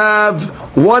you have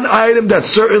one item that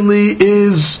certainly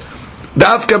is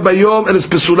dafka bayom and is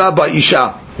pesula by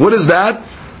isha. What is that?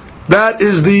 That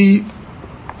is the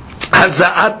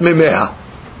haza'at memeha.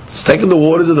 It's taking the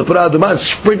waters of the paraduma and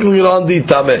sprinkling it on the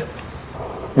tameh.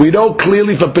 We know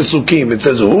clearly from Pesukim. It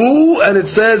says who and it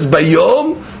says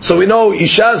bayom. So we know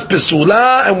isha's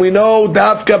pesula and we know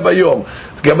dafka bayom.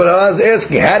 The Gemara is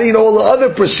asking, how do you know all the other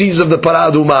procedures of the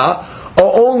paraduma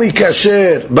are only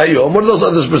kasher bayom? What are those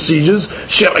other procedures?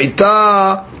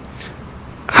 She'ita,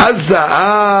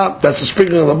 haza'ah, that's the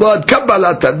sprinkling of the blood,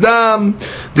 kabbalat adam,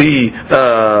 the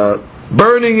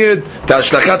burning it, the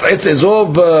ashlachat etz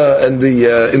ezov, and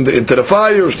into the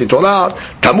fire, shtitolat,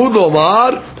 tamud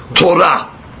omar, Torah.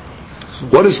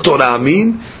 What does Torah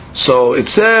mean? So it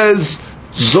says,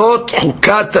 Zot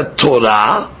Chukat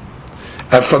Torah,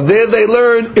 and from there they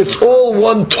learn it's all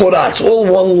one Torah, it's all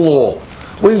one law.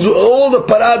 All the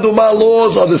paraduma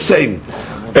laws are the same.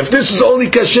 If this is only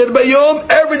kasher bayom,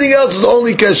 everything else is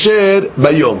only kasher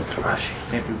bayom.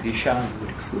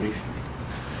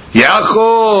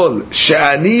 Yachol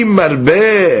she'ani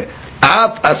marbe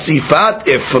af asifat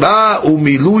efra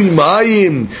umilui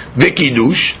mayim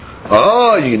v'kidush.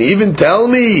 Oh, you can even tell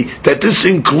me that this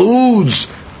includes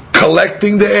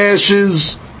collecting the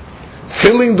ashes,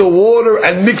 filling the water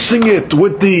and mixing it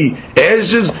with the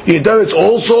ashes. You can tell me it's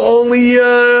also only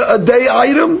a day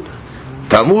item?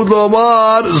 Tamud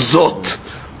lomar zot.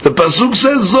 The pasuk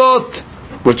says zot,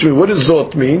 which means, what does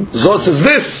zot mean? Zot says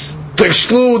this, to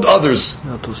exclude others.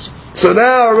 So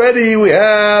now already we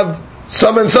have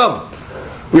some and some.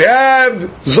 We have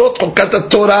Zot Chukat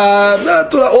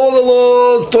Torah, all the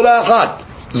laws, Torah Chat.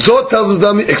 Zot tells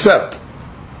them except.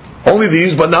 Only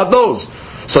these, but not those.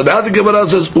 So now the Gemara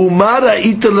says, Umara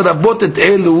itel rabot et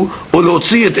elu,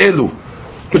 ulotzi et elu.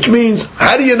 Which means,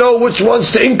 how do you know which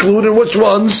ones to include and which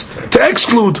ones to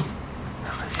exclude?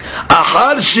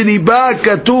 Achar sheniba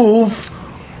katuv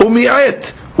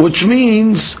umi'et. Which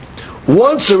means,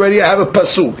 once already I have a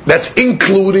pasuk that's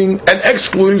including and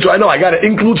excluding, so I know I got to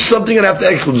include something and I have to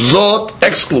exclude. Zot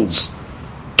excludes,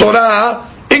 Torah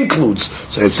includes.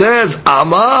 So it says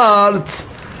Amart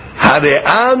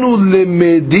hare'anu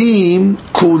lemedim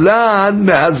kulan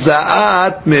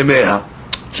mehaza'at memeha,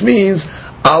 which means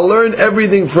I'll learn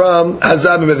everything from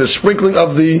haza'at memeha, the sprinkling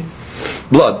of the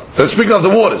blood, the sprinkling of the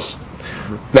waters.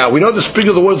 Now we know the sprinkling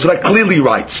of the waters that clearly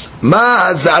writes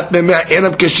Ma hazat memeha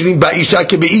enam keshirin ba'isha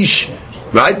kebe'ish.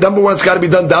 Right? Number one, it's got to be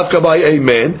done dafka by a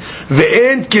man.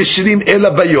 Ve'en keshirin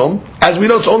ela bayom. As we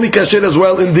know, it's only kasher as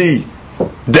well in the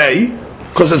day,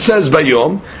 because it says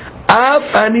bayom.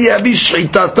 Af ani abi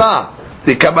shchitata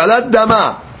the kabbalat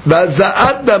dama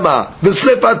v'aza'at dama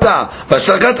v'slefata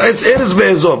v'ashlakat etz eres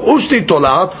ve'ezov ushti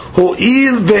tolat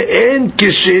ho'il ve'en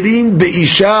keshirin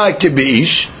be'isha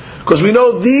kebe'ish. Because we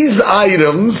know these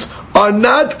items are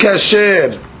not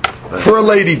kasher for a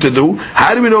lady to do.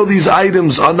 How do we know these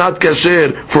items are not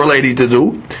kasher for a lady to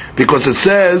do? Because it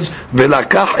says,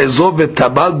 "Velakach ezov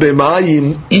v'tabal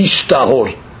b'mayim ish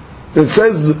tahor." It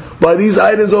says by these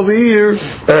items over here,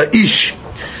 ish.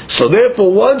 So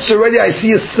therefore, once already I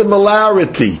see a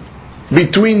similarity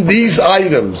between these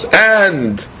items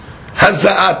and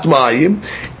haza'at mayim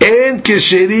and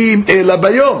kesherim ela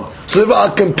bayom. So if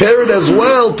I'll compare it as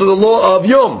well to the law of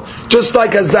Yom. Just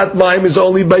like Hazat Maim is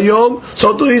only by Yom,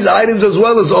 so do these items as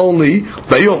well as only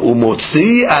by Yom.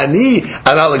 Umotzi ani, and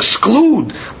I'll exclude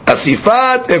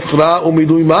Asifat, Efra,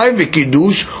 Umidui Maim,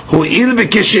 V'Kiddush, Hu'il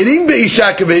V'Kesherim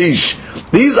Be'isha K'Ve'ish.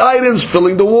 These items,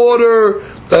 filling the water,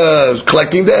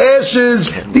 collecting the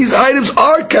ashes, these items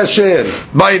are kasher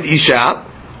by an Isha.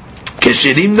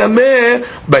 Kesherim nameh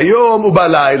bayom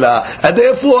ubalayla, and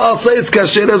therefore I'll say it's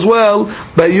kasher as well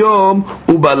bayom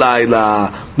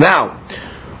ubalayla. Now,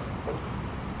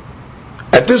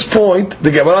 at this point, the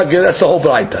Gemara, that's the whole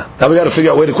Braita. Now we got to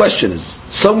figure out where the question is.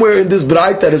 Somewhere in this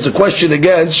Braita there's a question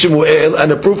against Shemuel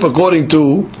and a proof according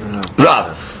to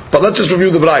Rav. But let's just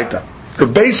review the Braita. The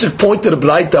basic point of the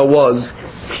Braita was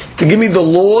to give me the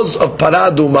laws of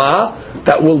Paraduma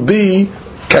that will be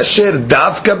kasher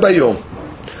davka bayom.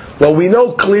 Well, we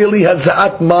know clearly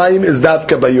Haza'at Maim is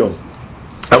Davka Bayom.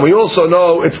 And we also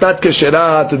know it's not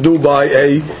Keshera to do by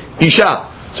a Isha.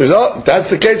 So if that's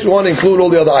the case, we want to include all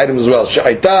the other items as well.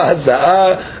 Sha'ita,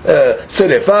 Haza'ah,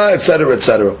 Serefa, etc.,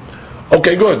 etc.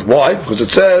 Okay, good. Why? Because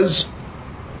it says,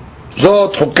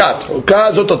 Zot Hukat.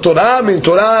 Hukat, Zot Torah, mean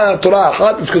Torah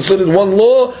Achat is considered one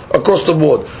law across the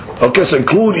board. Okay, so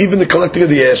include even the collecting of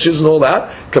the ashes and all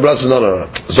that. Kabbalah says, no.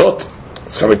 Zot.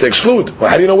 It's coming to exclude. Well,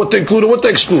 how do you know what to include and what to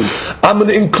exclude? I'm going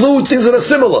to include things that are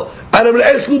similar, and I'm going to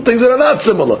exclude things that are not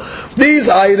similar. These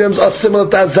items are similar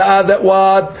to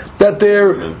Haza'ah, that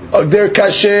they're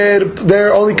kasher,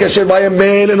 they're only kasher by a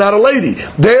man and not a lady.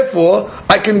 Therefore,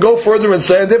 I can go further and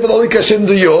say, therefore, only kasher in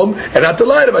the Yom, and not the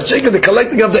light. If I check the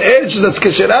collecting of the ashes, that's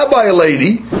kasher by a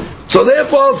lady. So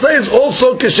therefore, I'll say it's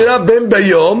also kasher ben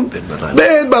bayom,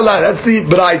 ben balai. That's the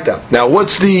Braita. Now,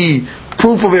 what's the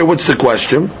proof of it? What's the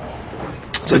question?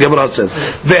 So Gemara says,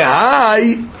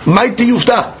 "Vehai mighty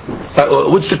yufta."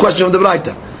 What's the question of the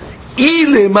Braita?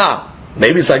 Ilema.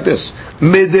 Maybe it's like this: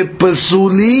 Mede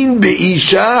pesulin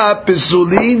beisha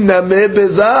pesulin name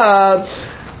bezar.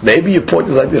 Maybe your point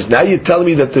is like this. Now you're telling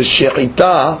me that the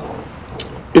she'ita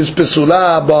is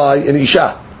pesula by an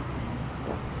isha.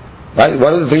 Right?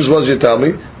 One of the things was you tell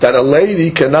me that a lady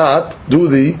cannot do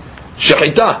the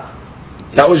she'ita.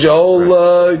 That was your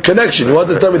whole connection. You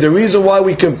wanted to tell me the reason why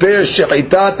we compare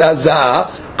Shechitat to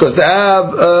Haza'ah, because they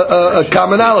have a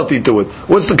commonality to it.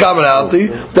 What's the commonality?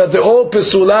 That they're all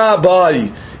Pesula by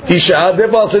Isha,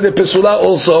 therefore I'll say they're Pesula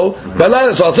also by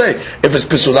Laila. So I'll say, if it's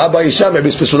Pesula by Isha, maybe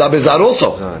it's Pesula by Zar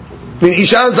also. I mean,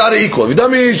 Isha and Zar are equal. If you tell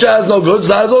me Isha is no good,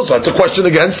 Zar is also. That's a question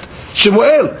against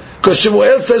Shemuel. Because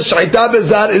Shemuel says Shechitat by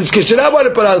Zar is Keshirah by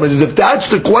the Paradigm. If that's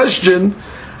the question,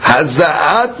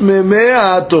 Haza'at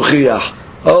memea tochiyah.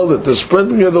 Hold it. The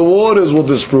sprinkling of the waters will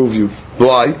disprove you.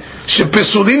 Why?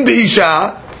 Shepesulin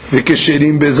be'isha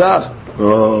v'kesherim bezar.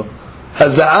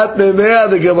 Haza'at memea,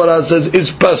 the Gemara says,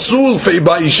 is pasul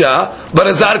fe'ba'isha, but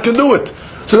a zar can do it.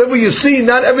 So therefore you see,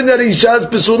 not everything that isha's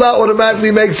pesula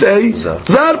automatically makes a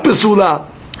zar pesula.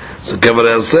 So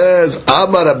Gemara says,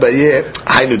 Amar Abaye,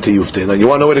 Hainu tiyufte. Now you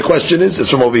want to know where the question is? It's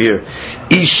from over here.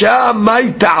 Isha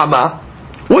may ta'ama.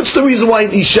 What's the reason why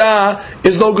an isha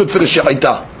is no good for the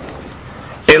she'ita?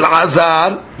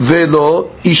 El-Azar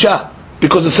velo Isha.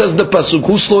 Because it says in the Pasuk,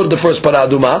 who slaughtered the first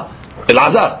Paraduma?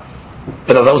 El-Azar.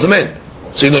 El-Azar was a man.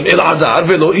 So you know, El-Azar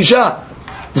velo Isha.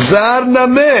 Zar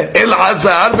name.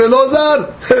 El-Azar velo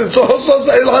Zar. So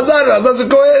El-Azar, El-Azar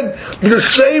Kohen. In the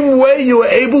same way you were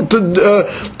able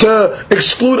to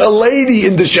exclude a lady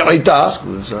in the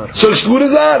Sha'ita, so exclude a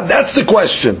Zar. That's the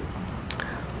question.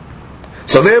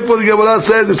 So therefore the Gemara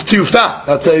says it's tiyufta.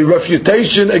 That's a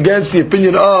refutation against the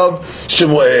opinion of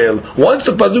Shemuel. Once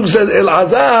the Pasuk says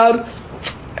El-Azar,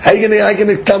 how you going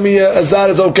to tell me Azar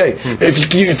is okay? If you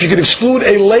can exclude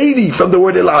a lady from the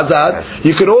word El-Azar,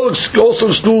 you can also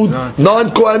exclude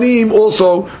non-Kohanim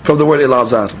also from the word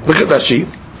El-Azar. Look at Rashi.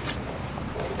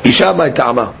 Isha may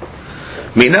ta'ama.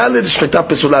 Mina l'shchita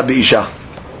pesula bi-isha.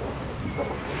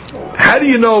 How do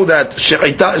you know that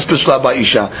she'ita is pesula by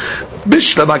isha?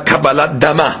 Bishlama kabbalat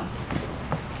dama,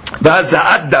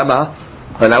 v'haza'at dama.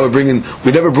 And now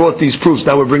we never brought these proofs.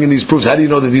 Now we're bringing these proofs. How do you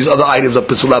know that these other items are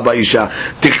pesula by isha?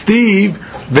 Tichtiv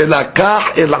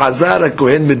v'lakach el-azar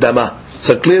kohen midama.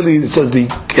 So clearly it says the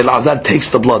el-azar takes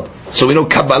the blood. So we know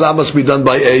kabbalah must be done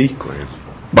by a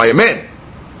man.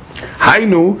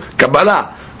 Hainu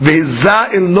kabbalah. And he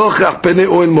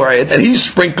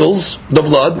sprinkles the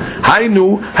blood.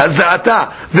 Hainu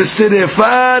hazata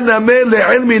v'sirefa nameh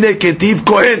le'ilmi neketiv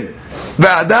kohen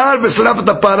v'adar v'sirafat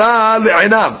ha'para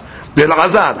le'inav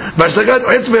de'l'azar v'ashtakat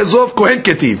etz ve'ezov kohen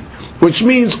ketiv, which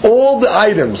means all the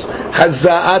items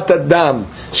hazat adam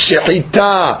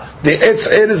she'ita the etz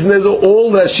eres, all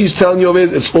that she's telling you of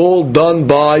it's all done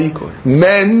by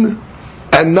men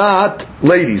and not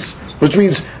ladies. Which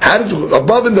means,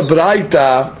 above in the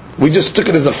Braita, we just took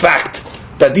it as a fact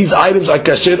that these items are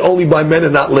kasher only by men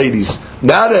and not ladies.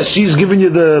 Now that she's giving you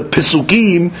the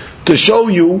Pisukim to show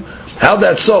you how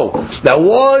that's so. Now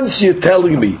once you're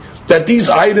telling me that these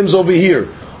items over here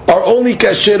are only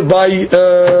kasher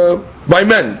by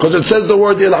men, because it says the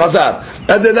word il-hazar,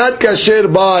 and they're not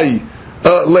kasher by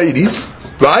ladies,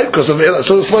 right? Because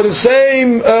so for the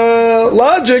same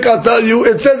logic, I'll tell you,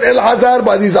 it says il-hazar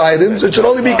by these items. It should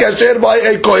only be kasher by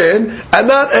a kohen and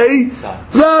not a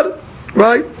zar,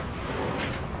 right?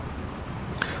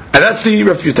 And that's the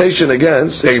refutation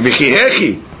against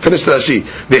v'chihechi. Finish Rashi.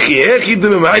 V'chihechi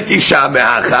d'memait isha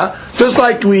me'acha. Just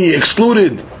like we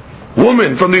excluded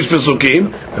women from these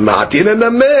pesukim,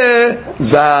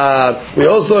 we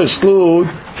also exclude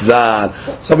zar.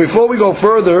 So before we go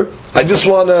further, I just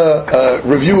want to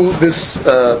review this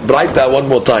braita one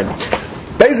more time.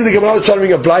 Basically, Gemara was trying to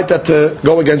bring a braita to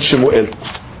go against Shemuel.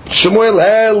 Shemuel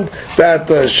held that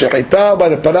shechita by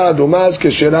the para aduma is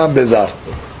keshera bezar.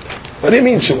 What do you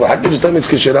mean, Shemuel? How can you just tell me it's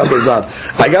keshera bezar?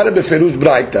 I got it beferush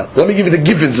braita. Let me give you the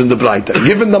givens in the braita.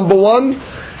 Given number 1,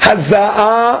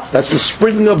 haza'ah, that's the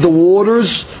sprinkling of the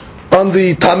waters on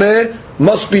the tameh,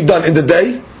 must be done in the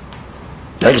day.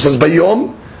 Like it says by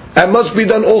Yom, and must be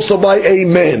done also by a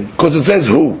man, because it says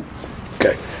who.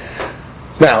 Okay.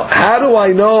 Now, how do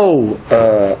I know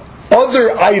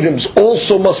other items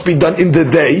also must be done in the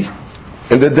day?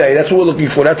 In the day, that's what we're looking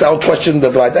for. That's our question. I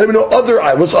don't even know other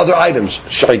items. What's other items?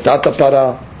 Shaitat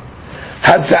hapara,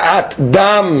 haza'at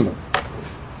dam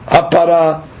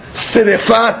hapara,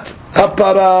 sirefat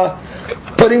hapara,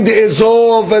 putting the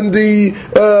ezov and the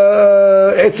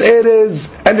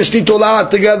etzeres and the shtitolah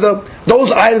together.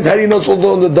 Those items, how do you know it's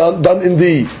all done in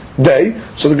the day?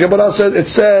 So the Gemara says, it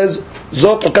says,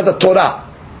 Zot okata Torah.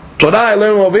 Torah, I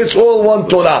learned of it's all one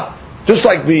Torah. Just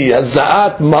like the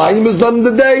Za'at Ma'im is done in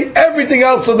the day, everything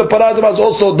else of the Paradama is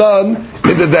also done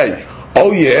in the day.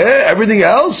 Oh yeah, everything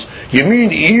else? You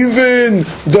mean even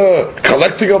the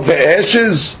collecting of the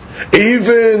ashes?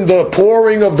 Even the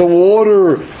pouring of the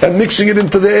water and mixing it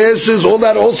into the ashes, all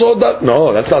that also done?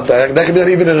 No, that's not that. That can be done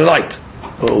even in the night.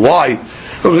 Why?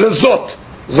 Zot.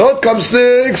 Zot comes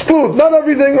to exclude. Not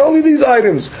everything, only these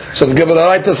items. So the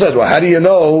Gemara said, well, how do you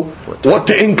know what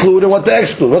to include and what to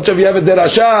exclude? Once if you have a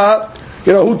derasha,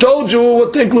 who told you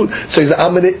what to include? So he said,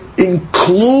 I'm going to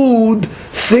include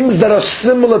things that are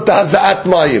similar to Haza'at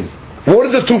Mayim. What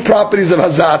are the two properties of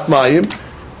Haza'at Mayim?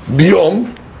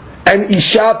 Biyom and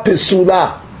Isha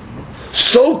Pesula.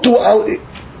 So too I'll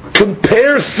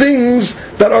compare things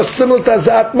that are similar to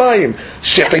Haza'at Mayim.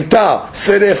 Shechita,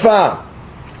 Serefa,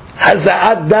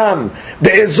 Haza'at Dam, the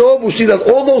Ezov, Ushtidat,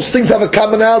 all those things have a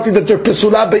commonality that they're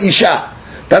Pesula Be'isha.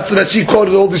 That's what she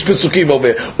quoted all these Pesukim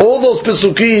over there. All those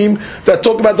Pesukim that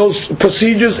talk about those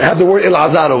procedures have the word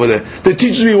El-Hazar over there. They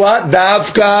teach me what?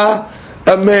 Davka,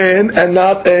 a man, and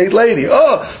not a lady.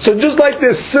 Oh, so just like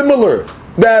they're similar,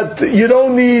 that you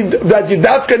don't need, that you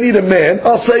Davka need a man,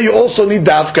 I'll say you also need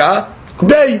Davka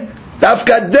day.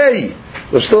 Davka day.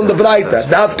 We're still in the Braita.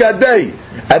 Davka day.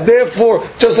 And therefore,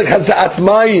 just like Haza'at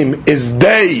Mayim is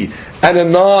day, and a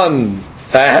non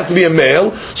has to be a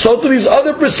male, so to these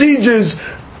other procedures,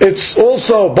 it's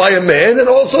also by a man and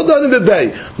also done in the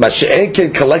day.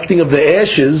 Masha'enken, collecting of the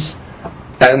ashes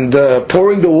and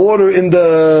pouring the water in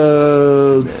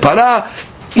the para,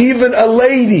 even a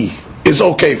lady is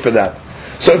okay for that.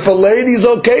 So if a lady is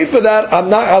okay for that,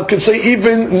 I can say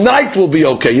even night will be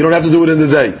okay. You don't have to do it in the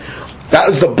day. That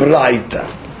was the Braita.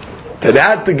 To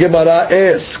that the Gemara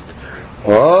asked,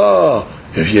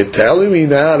 if you're telling me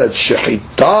now that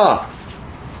Shechita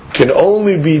can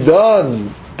only be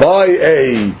done by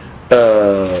a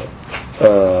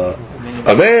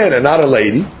man and not a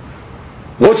lady,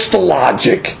 what's the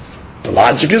logic? The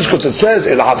logic is because it says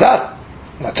El-Hazar.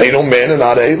 I say no man and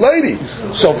not a lady.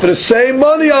 So for the same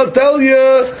money, I'll tell you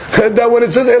that when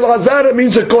it says El-Hazar, it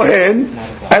means a Kohen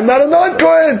and not a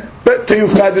non-Kohen. But to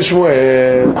Yufchad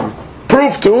Shmuel.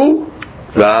 Proof to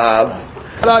Rav.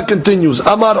 Rav continues.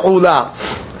 Amar Ula.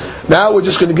 Now we're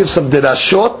just going to give some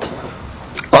dirashot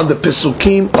on the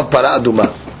Pesukim of Para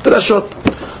Aduma. Dirashot.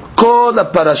 Kol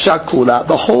parasha kula,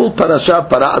 the whole parasha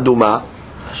Para Aduma,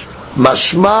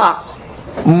 mashma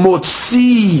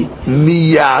motzi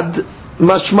miyad,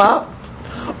 mashma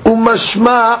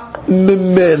umashma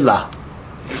mimela.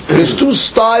 There's two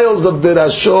styles of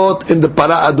dirashot in the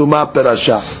Para Aduma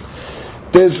parasha.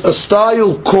 There's a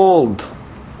style called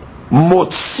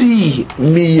motzi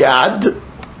miyad,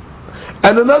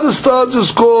 and another style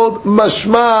is called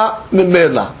mashma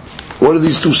mimela. What are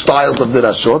these two styles of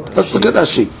dirashot? Let's look at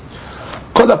Rashi.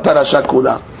 Kol parasha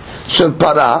kula shel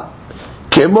para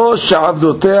Kemo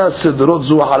sha'avdotea sidrot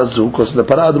zu harazu, because the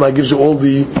Para Aduma gives you all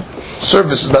the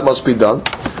services that must be done.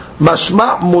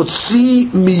 Mashma'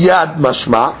 motzi miyad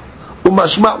mashma'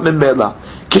 u'mashma' memela.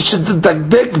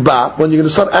 Kishetadagdek ba, when you're going to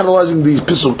start analyzing these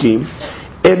pisukim,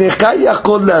 enecha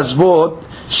yakol lazvot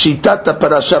shitat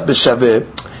parasha b'shaveh.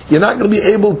 You're not going to be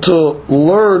able to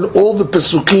learn all the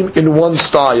pesukim in one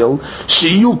style.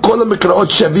 Shiyu kol mikraot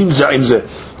shavim za'im zeh.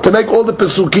 To make all the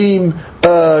pesukim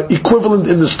equivalent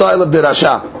in the style of the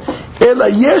Rasha. Ela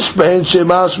yesh behen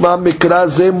shemashma mikra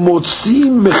ze motzi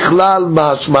michlal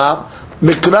mashma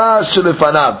mikra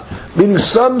shelefanav. Meaning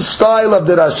some style of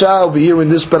the Rasha over here in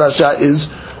this parasha is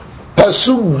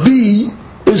pasuk B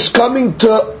is coming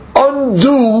to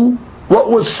undo what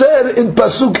was said in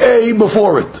pasuk A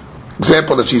before it.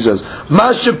 Example that she says,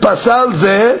 "Mashe pasal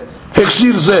ze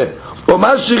hekshir ze, or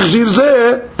mashe hekshir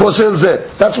ze posel ze."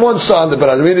 That's one style of the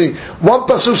parasha. Meaning, one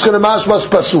pasuk is going to mashmas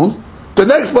pasul, the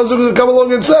next pasuk is going to come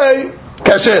along and say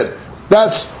kasher.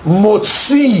 That's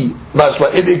motzi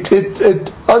mashma.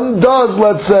 It undoes,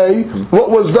 let's say, what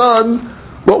was done,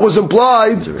 what was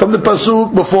implied from the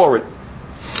pasuk before it.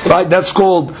 Right? That's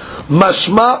called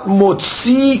mashma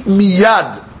motzi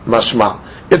miyad mashma.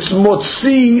 It's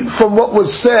motzi from what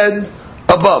was said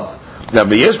above. Now,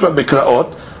 v'yesh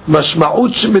b'mikraot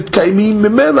mashma'ut shemitkayimim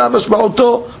mimela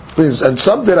mashma'uto. And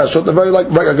some derashot are very like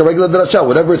a regular derasha.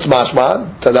 Whenever it's mashma,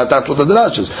 that's what the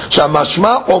derash is.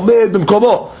 Shamashma omed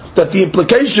b'mkomo. That the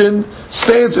implication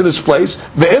stands in its place.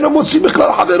 Ve'ena motzi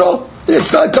b'klal havero.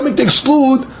 It's not coming to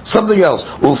exclude something else.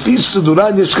 U'fi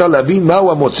siduran yeshka lavin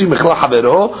ma'u motzi b'klal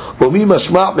havero u'mi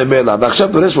mashma' memela.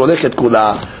 V'achshav doresh v'olech et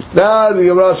kula. Now the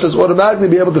Gemara says automatically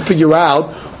be able to figure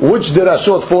out which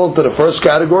derashot fall into the first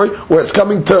category, where it's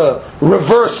coming to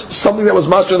reverse something that was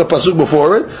mashma in the pasuk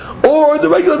before it, or the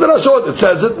regular derashot. It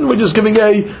says it, and we're just giving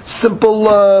a simple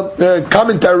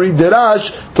commentary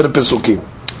derash to the pesukim.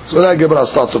 So now Gemara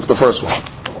starts with the first one.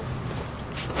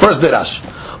 First derash.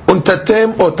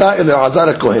 Untatem ota el Azar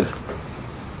HaKohen.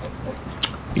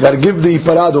 You got to give the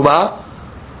paraduma.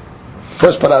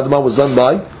 First paraduma was done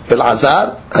by El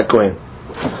Azar HaKohen.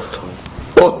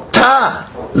 Ota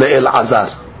le El Azar.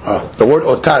 The word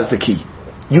ota is the key.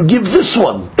 You give this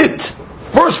one, it.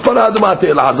 First paraduma to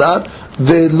El Azar.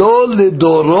 Velo le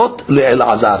dorot le El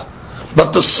Azar.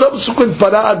 But the subsequent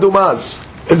paradumas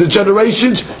in the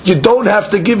generations, you don't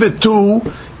have to give it to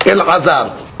El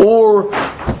Azar or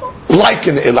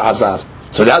liken El Azar.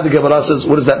 So now the Gemara says,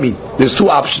 what does that mean? There's two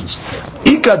options.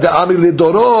 Ika da'ami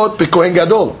lidorot bekohen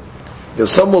gadol.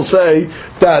 Some will say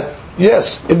that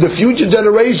yes, in the future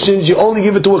generations you only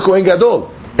give it to a kohen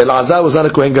gadol. El Azar was not a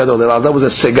kohen gadol. El Azar was a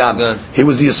segan. He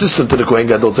was the assistant to the kohen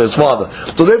gadol, to his father.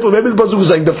 So therefore, maybe the pasuk is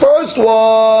saying the first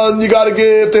one you got to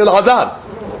give to El Azar.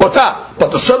 But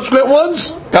the subsequent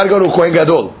ones got to go to a Kohen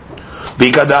Gadol.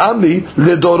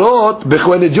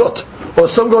 Or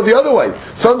some go the other way.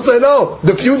 Some say no,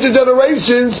 the future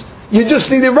generations you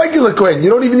just need a regular Kohen. You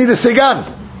don't even need a Segan.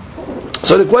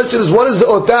 So the question is, what is the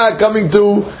Otah coming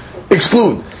to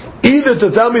exclude? Either to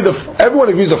tell me everyone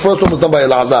agrees the first one was done by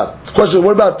Elazar. The question is,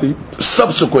 what about the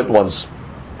subsequent ones?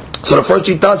 So the first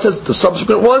Shita says the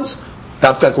subsequent ones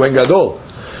Dafka Kohen Gadol.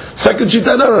 Second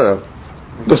Shita, no.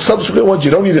 The subsequent ones, you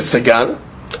don't need a segan.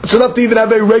 It's enough to even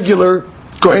have a regular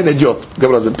kohen idiot. We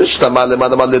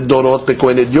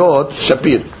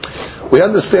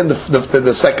understand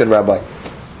the second rabbi.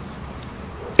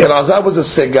 Elazar was a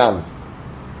segan,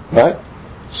 right?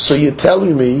 So you're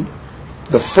telling me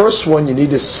the first one you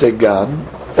need a segan,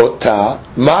 ota,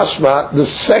 mashma. The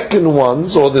second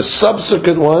ones or the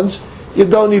subsequent ones you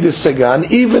don't need a segan,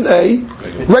 even a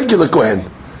regular kohen.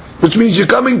 Which means you're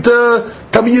coming to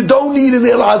tell me you don't need an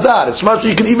Elazar. It's much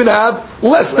you can even have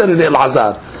less than an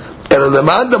Elazar.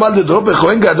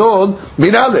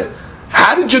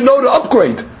 How did you know to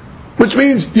upgrade? Which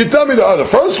means you tell me the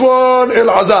first one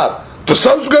Elazar. The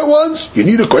subsequent ones you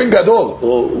need a Kohen Gadol.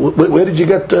 Where did you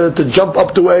get to jump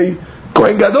up to a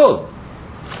Kohen Gadol?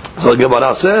 So the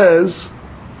Gemara says,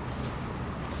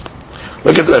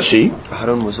 look at Rashi.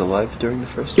 Aaron was alive during the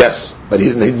first one? Yes, but he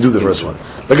didn't do the first one.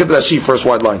 Look at Rashi, first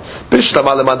white line.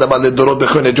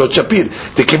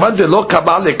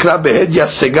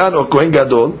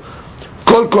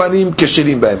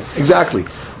 Exactly.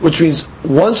 Which means,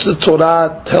 once the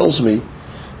Torah tells me,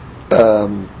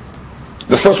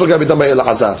 the first one can be done by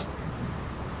Elazar.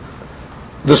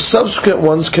 The subsequent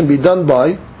ones can be done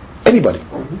by anybody.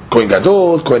 Kohen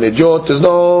Gadol, Kohen Idiot, there's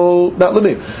not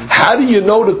limited. How do you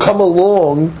know to come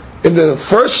along in the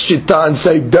first Shita and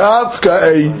say, Davka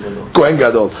a Kohen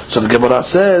Gadol? So the Gemara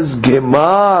says,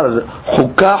 Gemar,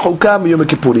 Chukah miyom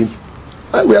kippurim.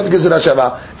 We have to get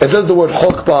It says the word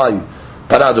Chok by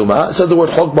paraduma. It says the word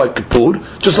chok by Kippur.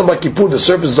 Just like by Kippur, the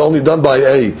service is only done by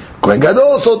a Kohen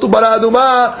Gadol. So to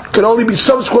paraduma can only be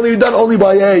subsequently done only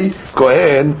by a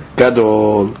Kohen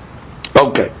Gadol.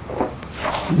 Okay.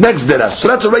 Next derash. So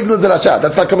that's a regular derasha.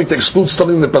 That's not coming to exclude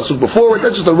something in the pasuk before it.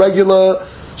 That's just a regular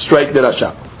straight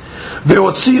derasha.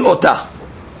 Ve'otzi ota.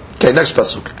 Okay, next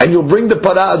pasuk. And you'll bring the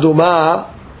paraduma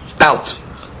out.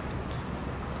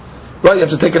 Right, you have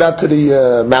to take it out to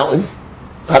the mountain.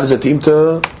 How does it team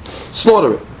to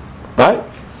slaughter it? Right?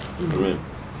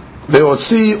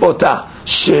 Ve'otzi ota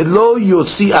shelo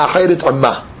yotzi acheret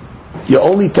amma. You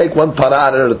only take one para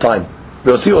at a time.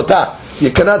 Ve'otzi ota. You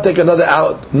cannot take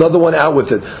another one out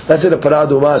with it. Let's say the para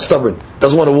aduma is stubborn,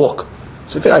 doesn't want to walk.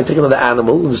 So if I take another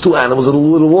animal, and there's two animals,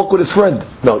 it'll walk with its friend.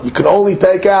 No, you can only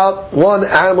take out one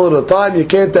animal at a time. You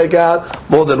can't take out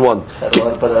more than one.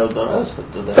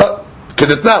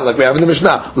 Kedetnan, like we have in the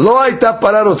Mishnah. Lo aita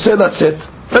para rotze latzet.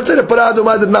 Let's say the para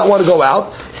aduma did not want to go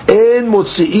out. En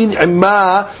motzi'in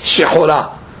imma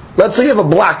shehora. Let's say you have a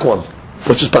black one,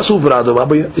 which is pasul para aduma,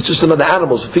 but it's just another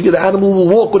animal. So figure the animal will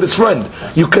walk with its friend.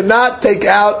 You cannot take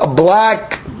out a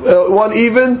black one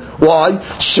even. Why?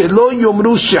 Shelo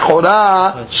yomru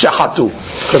shehora shahatu.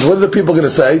 Because what are the people going to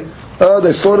say?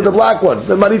 They slaughtered the black one.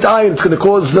 The marit ayin, it's going to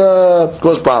cause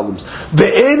problems.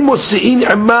 Ve'en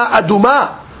motzi'in imma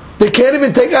aduma. They can't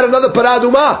even take out another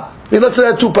paraduma. I mean, let's say they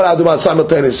have two paradumas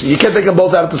simultaneously. You can't take them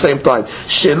both out at the same time.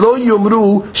 Shelo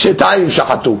yomru shetayim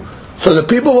shahatu. So the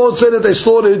people won't say that they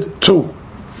slaughtered two.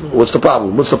 What's the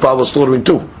problem? What's the problem with slaughtering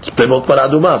two? They're both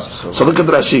paradumas. So look at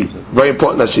Rashi. Very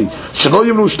important Rashi. Shelo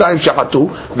yomru shetayim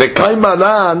shahatu. Ve'kai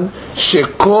malan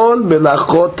shekol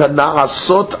melachot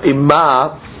hana'asot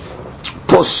imma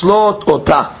poslot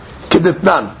ota.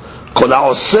 Kedetnan. Kol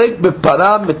ha'osek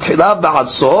bepara mitchila ba'ad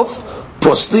sof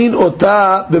postin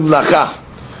ota b'mlacha,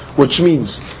 which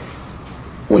means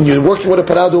when you're working with a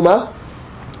paraduma,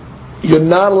 you're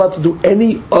not allowed to do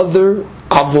any other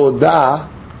avodah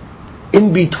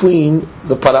in between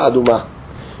the paraduma.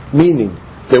 Meaning,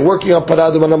 they're working on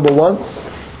paraduma number 1.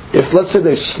 If let's say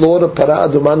they slaughter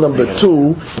paraduma number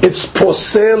 2, it's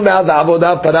posel now the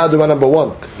avodah paraduma number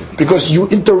 1 because you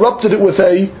interrupted it with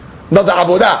another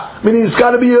avodah, meaning it's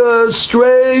got to be a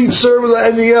straight service or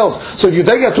anything else. So if you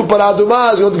take out two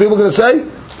paradumas, you know what the people are going to say?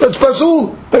 That's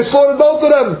pasul. They slaughtered both of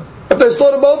them. If they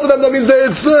slaughtered both of them, that means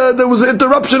there was an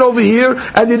interruption over here,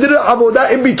 and you did an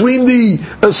avodah in between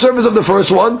the service of the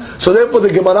first one. So therefore, the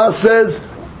Gemara says,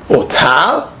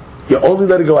 "Ota, you only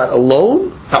let it go out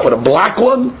alone, not with a black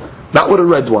one, not with a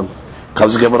red one."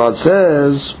 Comes the Gemara and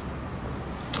says,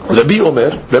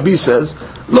 Rabbi says,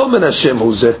 "Lo min Hashem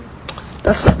hu zeh."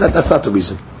 That's not the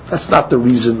reason. That's not the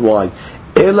reason why.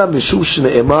 Ela mishum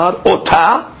shne'emar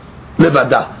ota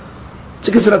levada. It's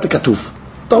a considered katuf.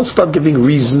 Don't start giving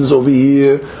reasons over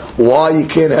here why you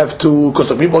can't have two, because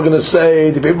the people are going to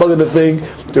say, the people are going to think.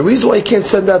 The reason why you can't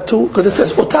send that two, because it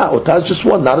says ota. Ota is just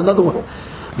one, not another one.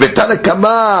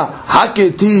 V'tanakama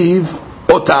haketiv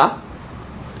ota.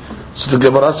 So the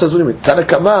Gemara says, what do you mean?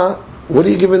 Tanakama, what are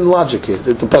you giving logic here?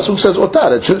 The pasuk says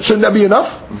ota. Shouldn't that be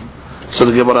enough? So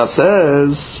the Gemara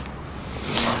says,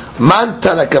 Man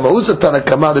Tanakama, who's the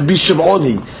Tanakama? Rabbi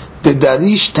Shimoni, the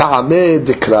Darish Ta'ameh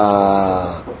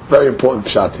Dikra. Very important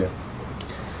pshat here.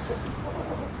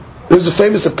 There's a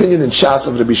famous opinion in Shas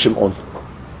of Rabbi Shimon.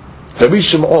 Rabbi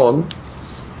Shimon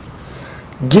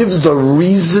gives the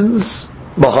reasons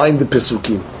behind the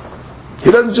Pesukim.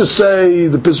 He doesn't just say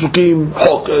the Pesukim,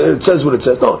 it says what it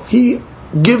says. No, he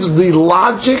gives the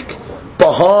logic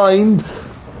behind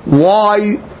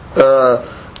why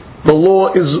the law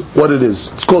is what it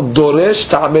is. It's called Doresh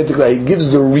Ta'ameh Dikra. He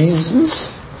gives the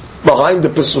reasons behind the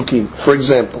Pesukim. For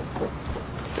example,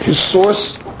 his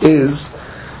source is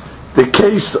the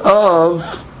case of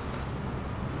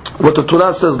what the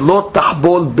Torah says, Lo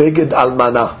tahbol beged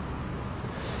almana.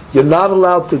 You're not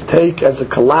allowed to take as a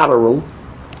collateral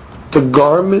the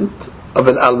garment of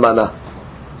an almana.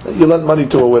 You lend money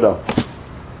to a widow.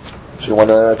 So you want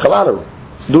a collateral.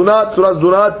 Do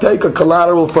not take a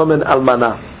collateral from an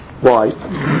almana. Why?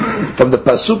 From the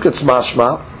pasuk it's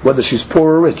mashma, whether she's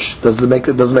poor or rich. Doesn't make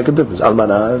a difference.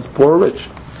 Almana is poor or rich.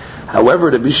 However,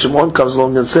 Rabbi Shimon comes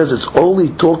along and says it's only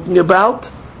talking about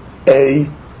a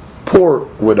poor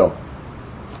widow.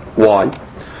 Why?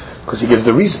 Because he gives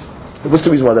the reason. What's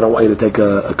the reason why they don't want you to take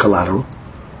a collateral?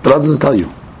 The Torah doesn't tell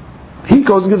you. He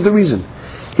goes and gives the reason.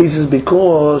 He says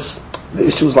because the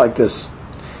issue is like this.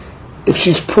 If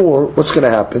she's poor, what's going to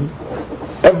happen?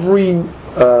 Every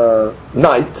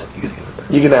night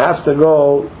you're going to have to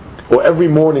go, or every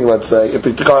morning, let's say, if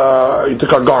you took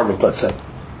our garment, let's say.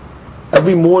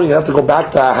 Every morning you have to go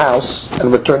back to our house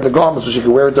and return the garment so she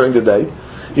can wear it during the day.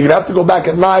 you're going to have to go back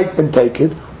at night and take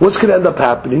it. What's going to end up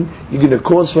happening? You're going to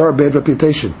cause for her a bad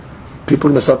reputation. People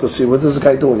are going to start to see, what is this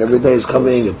guy doing? Every day he's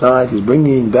coming at night, he's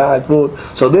bringing back food.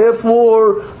 So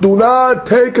therefore, do not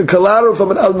take a collateral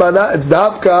from an almana, it's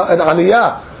dafka, an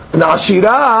aniyah. An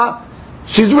ashira,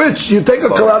 she's rich. You take a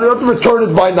collateral, you have to return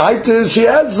it by night. She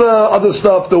has other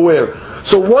stuff to wear.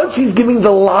 So once he's giving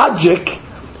the logic,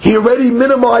 he already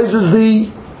minimizes the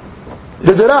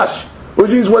dirash.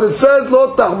 Which means when it says,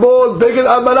 Lo tahbol, begin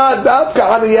almana,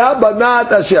 dafka, aniyah, but not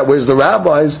ashira. Where's the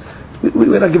rabbis?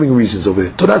 We're not giving reasons over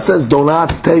here. Torah says, do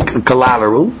not take a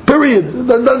collateral. Period. It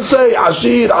doesn't say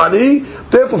ashir, ani.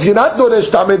 Therefore, if you're not doresh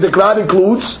tameh, the cloud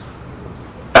includes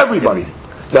everybody.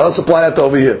 Now let's apply that to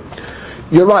over here.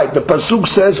 You're right. The pasuk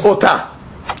says ota.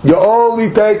 You only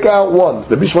take out one.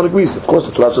 The Bishwan agrees. Of course,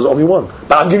 the Torah says only one.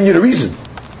 But I'm giving you the reason.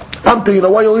 I'm thinking,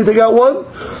 why you only take out one?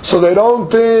 So they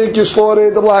don't think you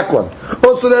slaughtered the black one.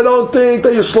 Also, they don't think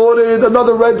that you slaughtered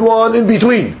another red one in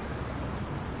between.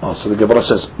 Oh, so the Gemara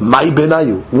says, "Mai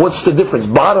benayu." What's the difference?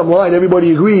 Bottom line,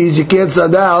 everybody agrees you can't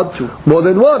send out more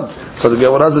than one. So the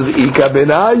Gemara says, "Ika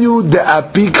benayu de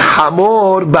apik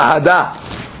hamor bahada."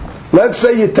 Let's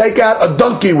say you take out a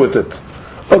donkey with it.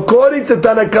 According to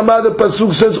Tanakama, the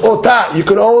pasuk says, "Ota." You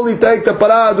can only take the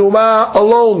parah aduma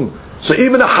alone. So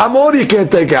even a hamor you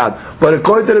can't take out. But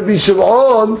according to Rabbi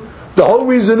Shimon, the whole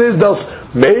reason is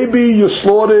maybe you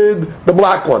slaughtered the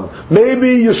black one.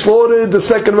 Maybe you slaughtered the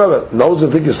second one. No,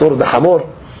 they think you slaughtered the hamor.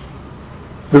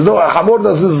 There's no hamor.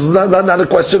 This is not a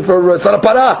question for it's not a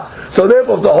para. So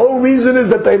therefore, if the whole reason is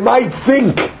that they might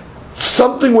think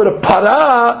something with a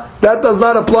para, that does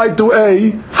not apply to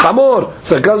a hamor.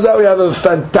 So it comes out we have a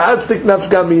fantastic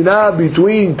nafkamina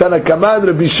between Tanakama and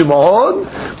Rabbi Shimon.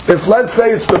 If let's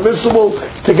say it's permissible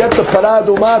to get the para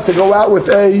duma to go out with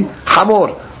a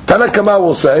hamor. Tanakama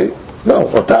will say, no,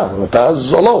 Ota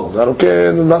is alone. I don't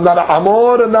care, not a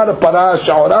Amor, not a Para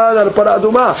Sha'ora, not a Para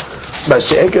Aduma. But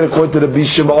She'eker, according to the Rabbi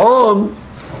Shimon,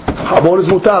 Amor is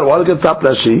Mutar. Why look at top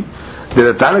Rashi?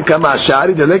 The Tanakama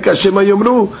Ashari, the Leka Shema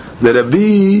Yomru, the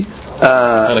Rabbi...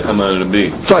 Tanakama and Rabbi.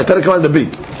 Sorry, Tanakama and Rabbi.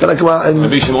 Tanakama and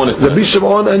Rabbi Shimon is Rabbi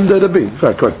Shimon and Rabbi.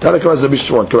 Correct. Tanakama is Rabbi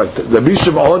Shimon, correct. Rabbi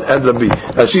Shimon and Rabbi.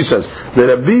 As she says, the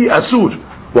Rabbi Asur.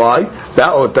 Why?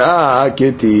 Da'ota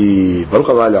kiti. Baruch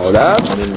Allah